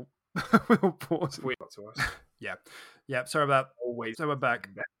we'll pause. To us. Yeah. Sorry about. Always. So we're back.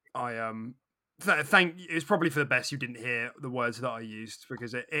 I it was probably for the best you didn't hear the words that I used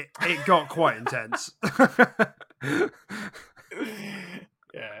because it got quite intense.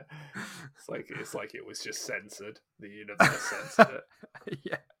 Yeah, it's like it was just censored. The universe censored it.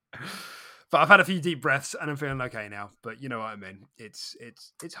 Yeah, but I've had a few deep breaths and I'm feeling okay now. But you know what I mean. It's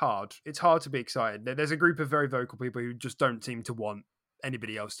hard. It's hard to be excited. There's a group of very vocal people who just don't seem to want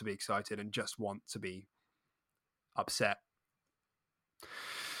anybody else to be excited and just want to be upset.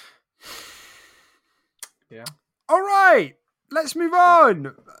 Yeah. All right, let's move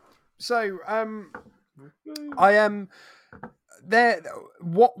on. So, I am there.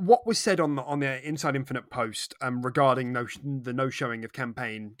 What was said on the Inside Infinite post regarding the no showing of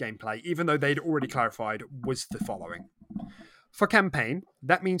campaign gameplay, even though they'd already clarified, was the following. For campaign,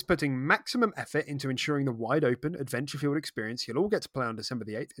 that means putting maximum effort into ensuring the wide-open, adventure-filled experience you'll all get to play on December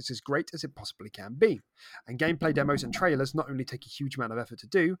the 8th is as great as it possibly can be. And gameplay demos and trailers not only take a huge amount of effort to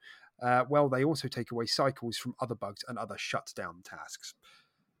do, they also take away cycles from other bugs and other shutdown tasks.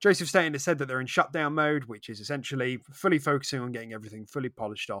 Joseph Staten has said that they're in shutdown mode, which is essentially fully focusing on getting everything fully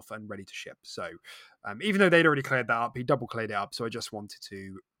polished off and ready to ship. So even though they'd already cleared that up, he double cleared it up. So I just wanted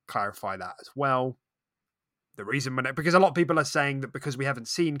to clarify that as well. The reason because a lot of people are saying that because we haven't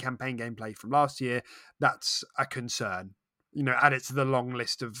seen campaign gameplay from last year, that's a concern. You know, add it to the long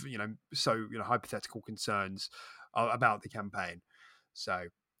list of hypothetical concerns about the campaign. So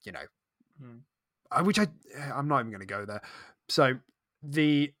which I'm not even going to go there. So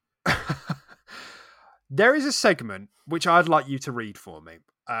there is a segment which I'd like you to read for me.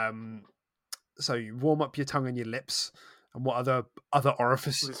 So you warm up your tongue and your lips. And what other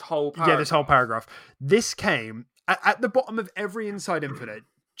orifice? This whole paragraph. Yeah, this whole paragraph. This came at the bottom of every Inside Infinite.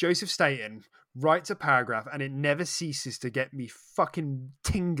 Joseph Staten writes a paragraph, and it never ceases to get me fucking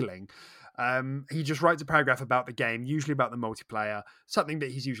tingling. He just writes a paragraph about the game, usually about the multiplayer, something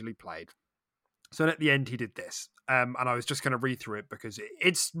that he's usually played. So at the end, he did this, and I was just going to read through it because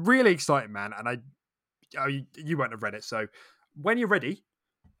it's really exciting, man. And you won't have read it, so when you're ready,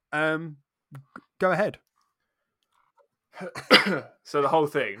 go ahead. So the whole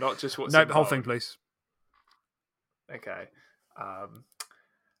thing, not just what's the whole thing, please. Okay.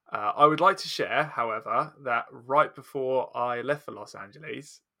 I would like to share, however, that right before I left for Los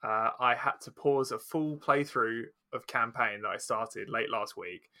Angeles, I had to pause a full playthrough of campaign that I started late last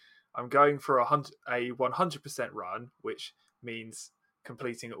week. I'm going for a 100% run, which means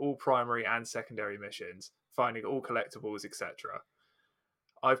completing all primary and secondary missions, finding all collectibles, etc.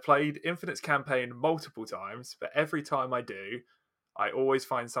 I've played Infinite's campaign multiple times, but every time I do, I always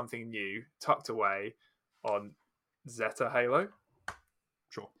find something new tucked away on Zeta Halo.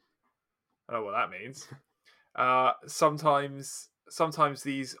 Sure. I don't know what that means. Sometimes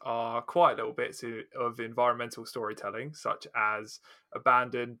these are quite little bits of environmental storytelling, such as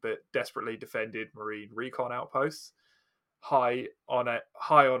abandoned but desperately defended Marine recon outposts, high on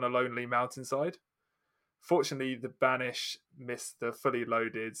a lonely mountainside. Fortunately, the Banish missed the fully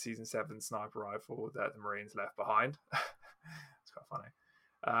loaded Season 7 sniper rifle that the Marines left behind. It's quite funny.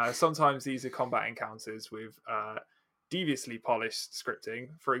 Sometimes these are combat encounters with deviously polished scripting.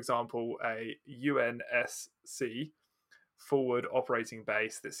 For example, a UNSC forward operating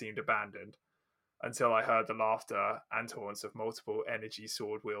base that seemed abandoned. until I heard the laughter and taunts of multiple energy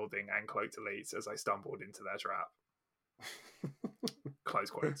sword wielding and cloaked elites as I stumbled into their trap. Close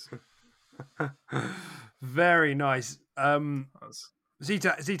quotes. Very nice. That's...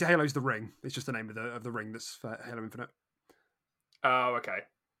 Zeta Halo's the ring. It's just the name of the ring that's for Halo Infinite. Oh, okay.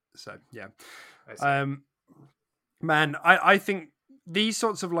 So yeah. Man, I think these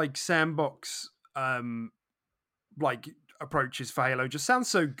sorts of like sandbox like approaches for Halo just sounds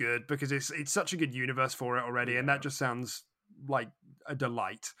so good because it's such a good universe for it already, and that just sounds like a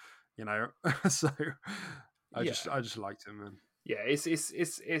delight, you know. So I just liked it, man. Yeah,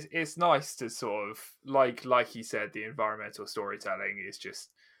 it's nice to sort of like you said, the environmental storytelling is just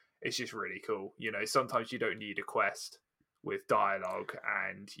really cool. You know, sometimes you don't need a quest with dialogue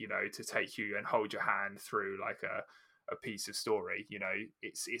and, you know, to take you and hold your hand through like a piece of story. You know,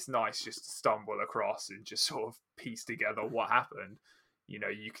 it's nice just to stumble across and just sort of piece together what happened. You know,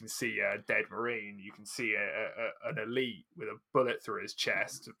 you can see a dead Marine, you can see an elite with a bullet through his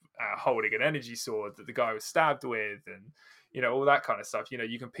chest, holding an energy sword that the guy was stabbed with, and, you know, all that kind of stuff. You know,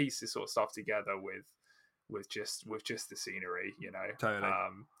 you can piece this sort of stuff together with just the scenery, you know. Totally.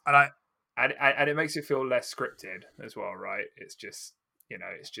 And it makes it feel less scripted as well, right? It's just, you know,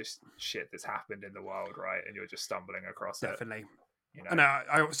 it's just shit that's happened in the world, right? And you're just stumbling across it. Definitely. You know? And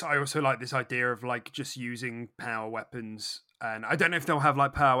I also like this idea of like just using power weapons, and I don't know if they'll have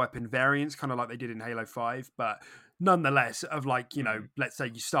like power weapon variants, kind of like they did in Halo 5, but nonetheless, of like, you know, let's say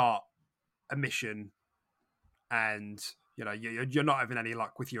you start a mission and, you know, you're not having any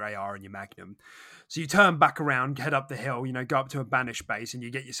luck with your AR and your Magnum, so you turn back around, head up the hill, you know, go up to a Banish base, and you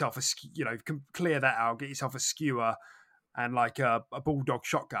get yourself clear that out, get yourself a skewer and like a bulldog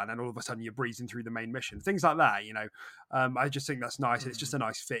shotgun, and all of a sudden you're breezing through the main mission, things like that, you know. I just think that's nice. It's just a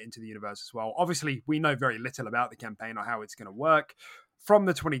nice fit into the universe as well. Obviously, we know very little about the campaign or how it's going to work. From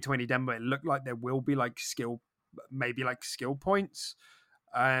the 2020 demo, it looked like there will be like skill points,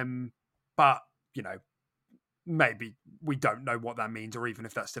 but, you know, maybe we don't know what that means, or even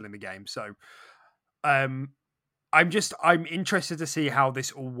if that's still in the game. So I'm interested to see how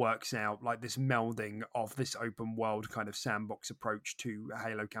this all works out, like this melding of this open world kind of sandbox approach to a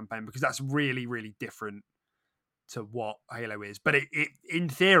Halo campaign, because that's really, really different to what Halo is. But it in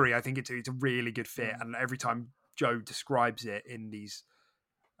theory, I think it's a really good fit. And every time Joe describes it in these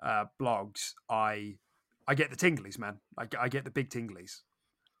blogs, I get the tinglies, man. I get the big tinglies.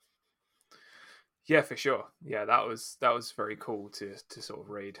 Yeah, for sure. Yeah, that was very cool to sort of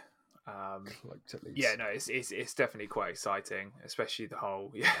read. Yeah, no, it's definitely quite exciting, especially the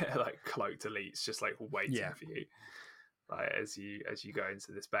whole like cloaked elites just like waiting for you, like as you go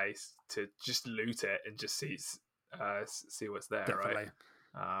into the space to just loot it and just see what's there. Definitely.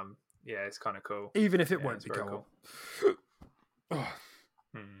 Right? Yeah, it's kind of cool, even if it won't be cool. That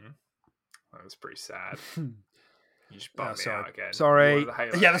was pretty sad. You just bummed me out again. Sorry.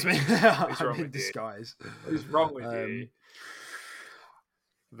 Yeah, that's me. What's wrong I'm in with disguise. What is wrong with you?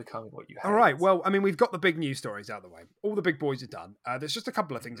 Becoming what you hate. All right. Well, I mean, we've got the big news stories out of the way. All the big boys are done. There's just a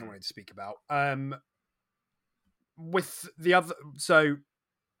couple of things I wanted to speak about. With the other, so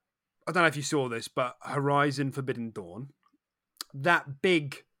I don't know if you saw this, but Horizon Forbidden Dawn, that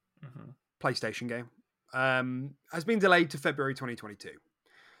big PlayStation game, has been delayed to February 2022.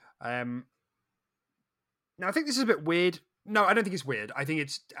 Now, I think this is a bit weird. No, I don't think it's weird. I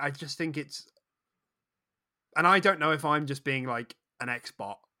just think it's, and I don't know if I'm just being like an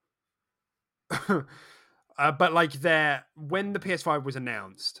Xbot, but like when the PS5 was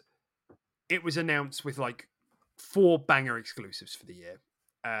announced, it was announced with like 4 banger exclusives for the year.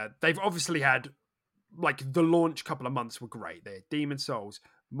 They've obviously had, like, the launch couple of months were great. They're Demon's Souls,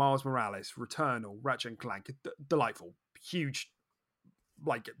 Miles Morales, Returnal, Ratchet and Clank, delightful, huge,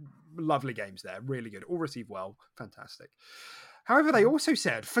 like, lovely games there, really good, all received well, fantastic. However, they also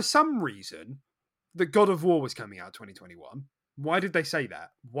said, for some reason, that God of War was coming out 2021. Why did they say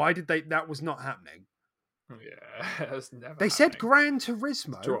that? That was not happening. Yeah, that's never They said Gran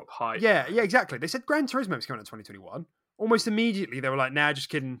Turismo. Drop hype. Yeah, exactly. They said Gran Turismo was coming out in 2021. Almost immediately, they were like, nah, just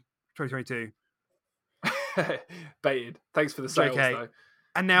kidding, 2022. Baited. Thanks for the sales, though.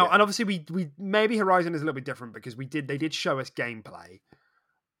 And now, and obviously, we maybe Horizon is a little bit different because they did show us gameplay,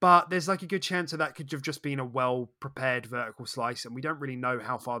 but there's like a good chance that could have just been a well-prepared vertical slice, and we don't really know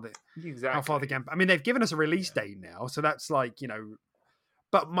how far the game. I mean, they've given us a release date now, so that's like, you know.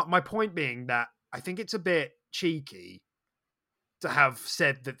 But my point being that I think it's a bit cheeky to have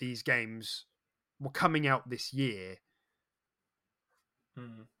said that these games were coming out this year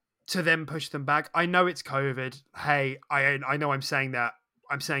to then push them back. I know it's COVID. Hey, I know I'm saying that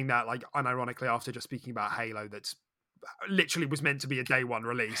like unironically after just speaking about Halo that's literally was meant to be a day one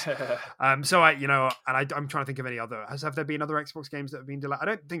release. So I'm trying to think of any other. Have there been other Xbox games that have been delayed? I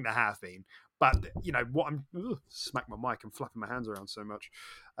don't think there have been, but smack my mic and flapping my hands around so much.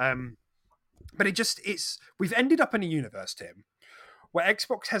 But we've ended up in a universe, Tim, where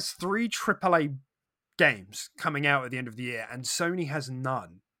Xbox has 3 AAA games coming out at the end of the year, and Sony has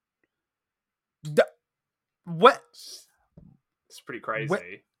none. What? It's pretty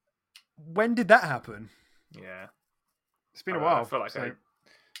crazy. When did that happen? Yeah. It's been a while. I feel like I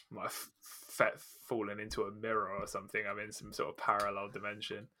might have fallen into a mirror or something. I'm in some sort of parallel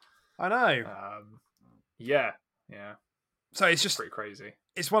dimension. I know. Yeah. So it's just pretty crazy.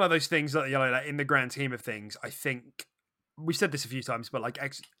 It's one of those things that, like in the grand scheme of things, I think we've said this a few times, but like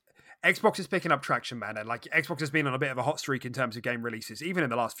Xbox is picking up traction, man, and like Xbox has been on a bit of a hot streak in terms of game releases, even in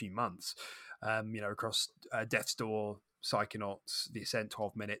the last few months. Across Death's Door, Psychonauts, The Ascent,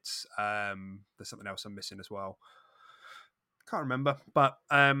 12 minutes. There's something else I'm missing as well. Can't remember, but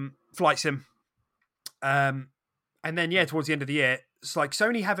Flight Sim. And then towards the end of the year, it's like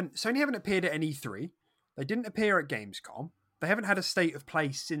Sony haven't appeared at an E3. They didn't appear at Gamescom. They haven't had a state of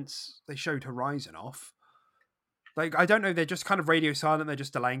play since they showed Horizon off. Like, I don't know, they're just kind of radio silent, they're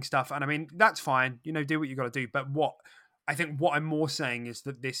just delaying stuff. And I mean, that's fine, do what you got to do. But what I'm more saying is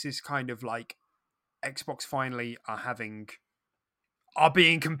that this is kind of like Xbox finally are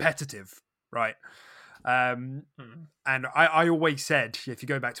being competitive, right? And I always said, if you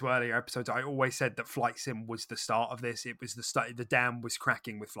go back to earlier episodes, I always said that Flight Sim was the start of this. It was the dam was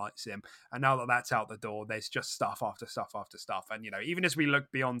cracking with Flight Sim, and now that that's out the door, there's just stuff after stuff after stuff. And even as we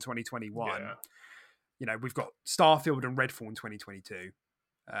look beyond 2021, we've got Starfield and Redfall in 2022,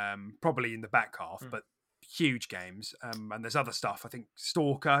 probably in the back half, but huge games. And there's other stuff. I think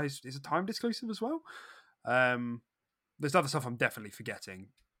Stalker is a timed exclusive as well. There's other stuff I'm definitely forgetting.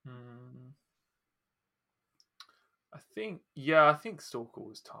 I think Stalker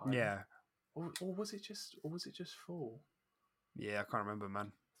was timed. Yeah. Or was it just full? Yeah, I can't remember, man.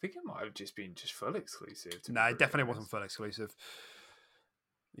 I think it might have just been full exclusive. No, it definitely wasn't full exclusive.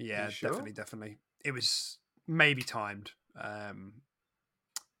 Yeah, sure? definitely. It was maybe timed.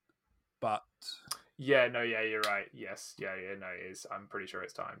 But you're right. Yes, no, it is. I'm pretty sure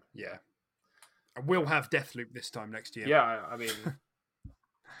it's timed. Yeah. And we'll have Deathloop this time next year. Yeah, I mean,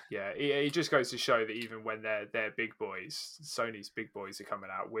 it just goes to show that even when they're big boys, Sony's big boys are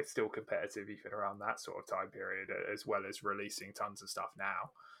coming out, we're still competitive even around that sort of time period, as well as releasing tons of stuff now.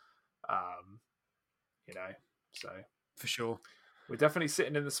 So for sure, we're definitely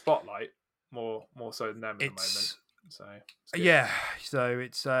sitting in the spotlight more so than them at the moment. So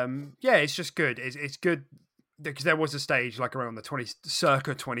it's just good. It's good because there was a stage like around the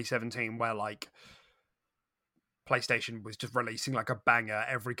circa 2017 where like PlayStation was just releasing like a banger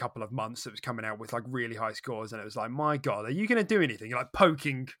every couple of months that was coming out with like really high scores, and it was like, my God, are you going to do anything? You're like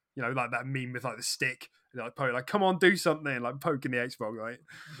poking, like that meme with like the stick, like come on, do something, like poking the Xbox, right?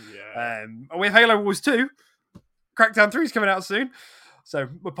 Yeah. We have Halo Wars 2, Crackdown 3 is coming out soon, so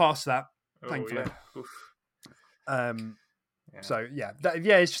we're past that, thankfully. So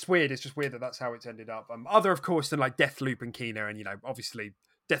it's just weird. It's just weird that that's how it's ended up. Other, of course, than like Deathloop and Kena, and obviously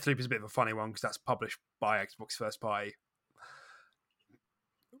Deathloop is a bit of a funny one because that's published by Xbox first party.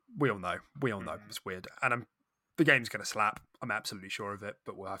 We all know it's weird, and the game's going to slap. I'm absolutely sure of it,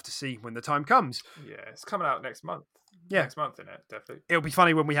 but we'll have to see when the time comes. Yeah, it's coming out next month. Yeah, next month, isn't it? Definitely. It'll be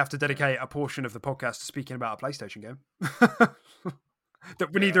funny when we have to dedicate a portion of the podcast to speaking about a PlayStation game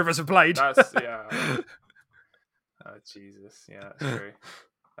that neither of us have played. That's Oh, Jesus. Yeah, that's true.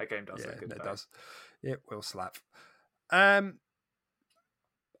 That game does look good. It does. It will slap.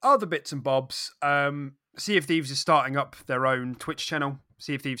 Other bits and bobs. Sea of Thieves is starting up their own Twitch channel,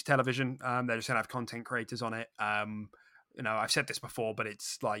 Sea of Thieves Television. They're just going to have content creators on it. I've said this before, but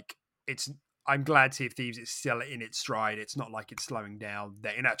I'm glad Sea of Thieves is still in its stride. It's not like it's slowing down.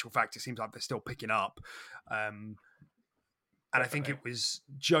 In actual fact, it seems like they're still picking up. And I think it was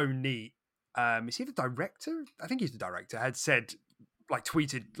Joe Neat. Is he the director? I think he's the director. Had said,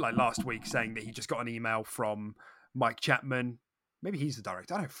 tweeted last week saying that he just got an email from Mike Chapman. Maybe he's the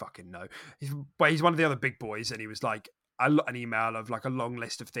director. I don't fucking know. He's one of the other big boys, and he was like an email of like a long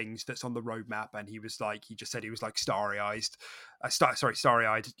list of things that's on the roadmap, and he just said he was like starry-eyed,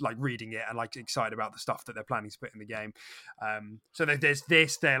 like reading it and like excited about the stuff that they're planning to put in the game. So there's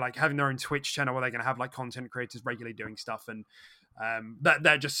this. They're like having their own Twitch channel where they're going to have like content creators regularly doing stuff, and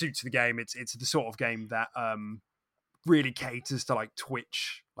that just suits the game. It's the sort of game that really caters to like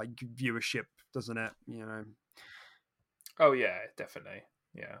Twitch like viewership, doesn't it? Oh yeah, definitely.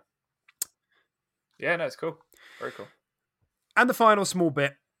 Yeah, no, it's cool. Very cool. And the final small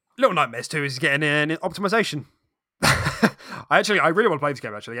bit, Little Nightmares 2 is getting an optimization. I really want to play this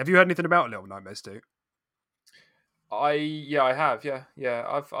game. Actually, have you heard anything about Little Nightmares 2? I have. Yeah.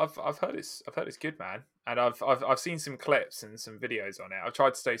 I've heard it's good, man. And I've seen some clips and some videos on it. I've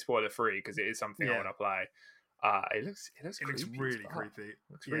tried to stay spoiler free because it is something I want to play. It looks really creepy.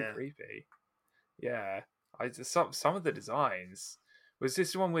 Looks really creepy. Yeah. Some of the designs. Was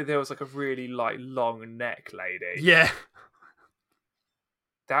this one where there was like a really like long neck lady? Yeah.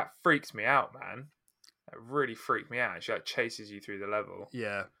 That freaks me out, man. That really freaked me out. She like chases you through the level.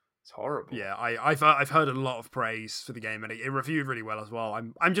 Yeah. It's horrible. Yeah, I've heard a lot of praise for the game, and it reviewed really well as well.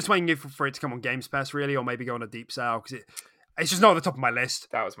 I'm just waiting for it to come on Games Pass, really, or maybe go on a deep sale, because it's just not at the top of my list.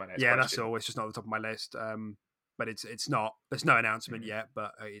 That was my next question. That's all. It's just not at the top of my list. But it's not. There's no announcement yet,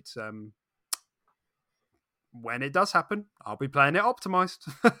 but it's when it does happen, I'll be playing it optimized.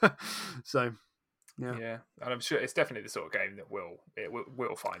 So yeah, and I'm sure it's definitely the sort of game that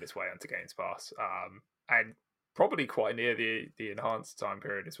will find its way onto Games Pass. And probably quite near the enhanced time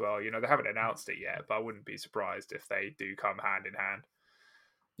period as well. You know, they haven't announced it yet, but I wouldn't be surprised if they do come hand in hand.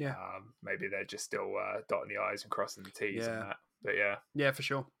 Yeah. Maybe they're just still dotting the I's and crossing the T's and that. But yeah. Yeah, for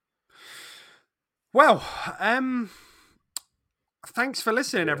sure. Well, thanks for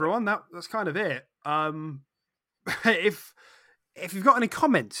listening, everyone. That's kind of it. If you've got any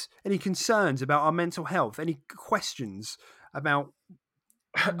comments, any concerns about our mental health, any questions about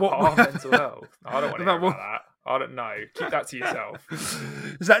our mental health, I don't want to hear about that. I don't know. Keep that to yourself.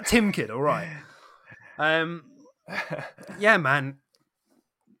 Is that Tim Kid? All right. Yeah, man.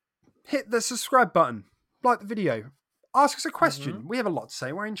 Hit the subscribe button. Like the video. Ask us a question. Mm-hmm. We have a lot to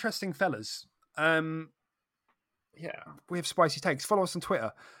say. We're interesting fellas. Yeah. We have spicy takes. Follow us on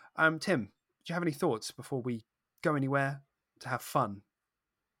Twitter. Tim, do you have any thoughts before we go anywhere to have fun?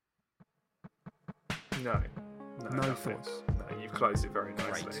 No thoughts. No, you've closed it very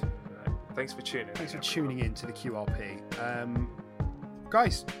nicely. Great. Thanks for tuning in. Thanks for tuning in to the QRP.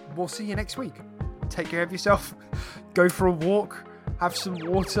 Guys, we'll see you next week. Take care of yourself. Go for a walk. Have some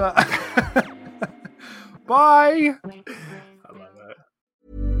water. Bye. I love it.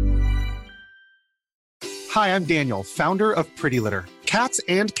 Hi, I'm Daniel, founder of Pretty Litter. Cats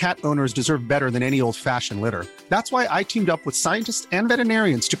and cat owners deserve better than any old-fashioned litter. That's why I teamed up with scientists and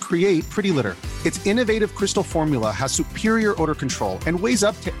veterinarians to create Pretty Litter. Its innovative crystal formula has superior odor control and weighs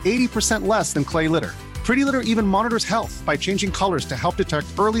up to 80% less than clay litter. Pretty Litter even monitors health by changing colors to help detect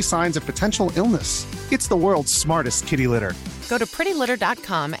early signs of potential illness. It's the world's smartest kitty litter. Go to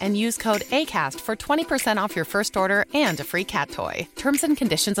prettylitter.com and use code ACAST for 20% off your first order and a free cat toy. Terms and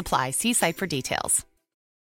conditions apply. See site for details.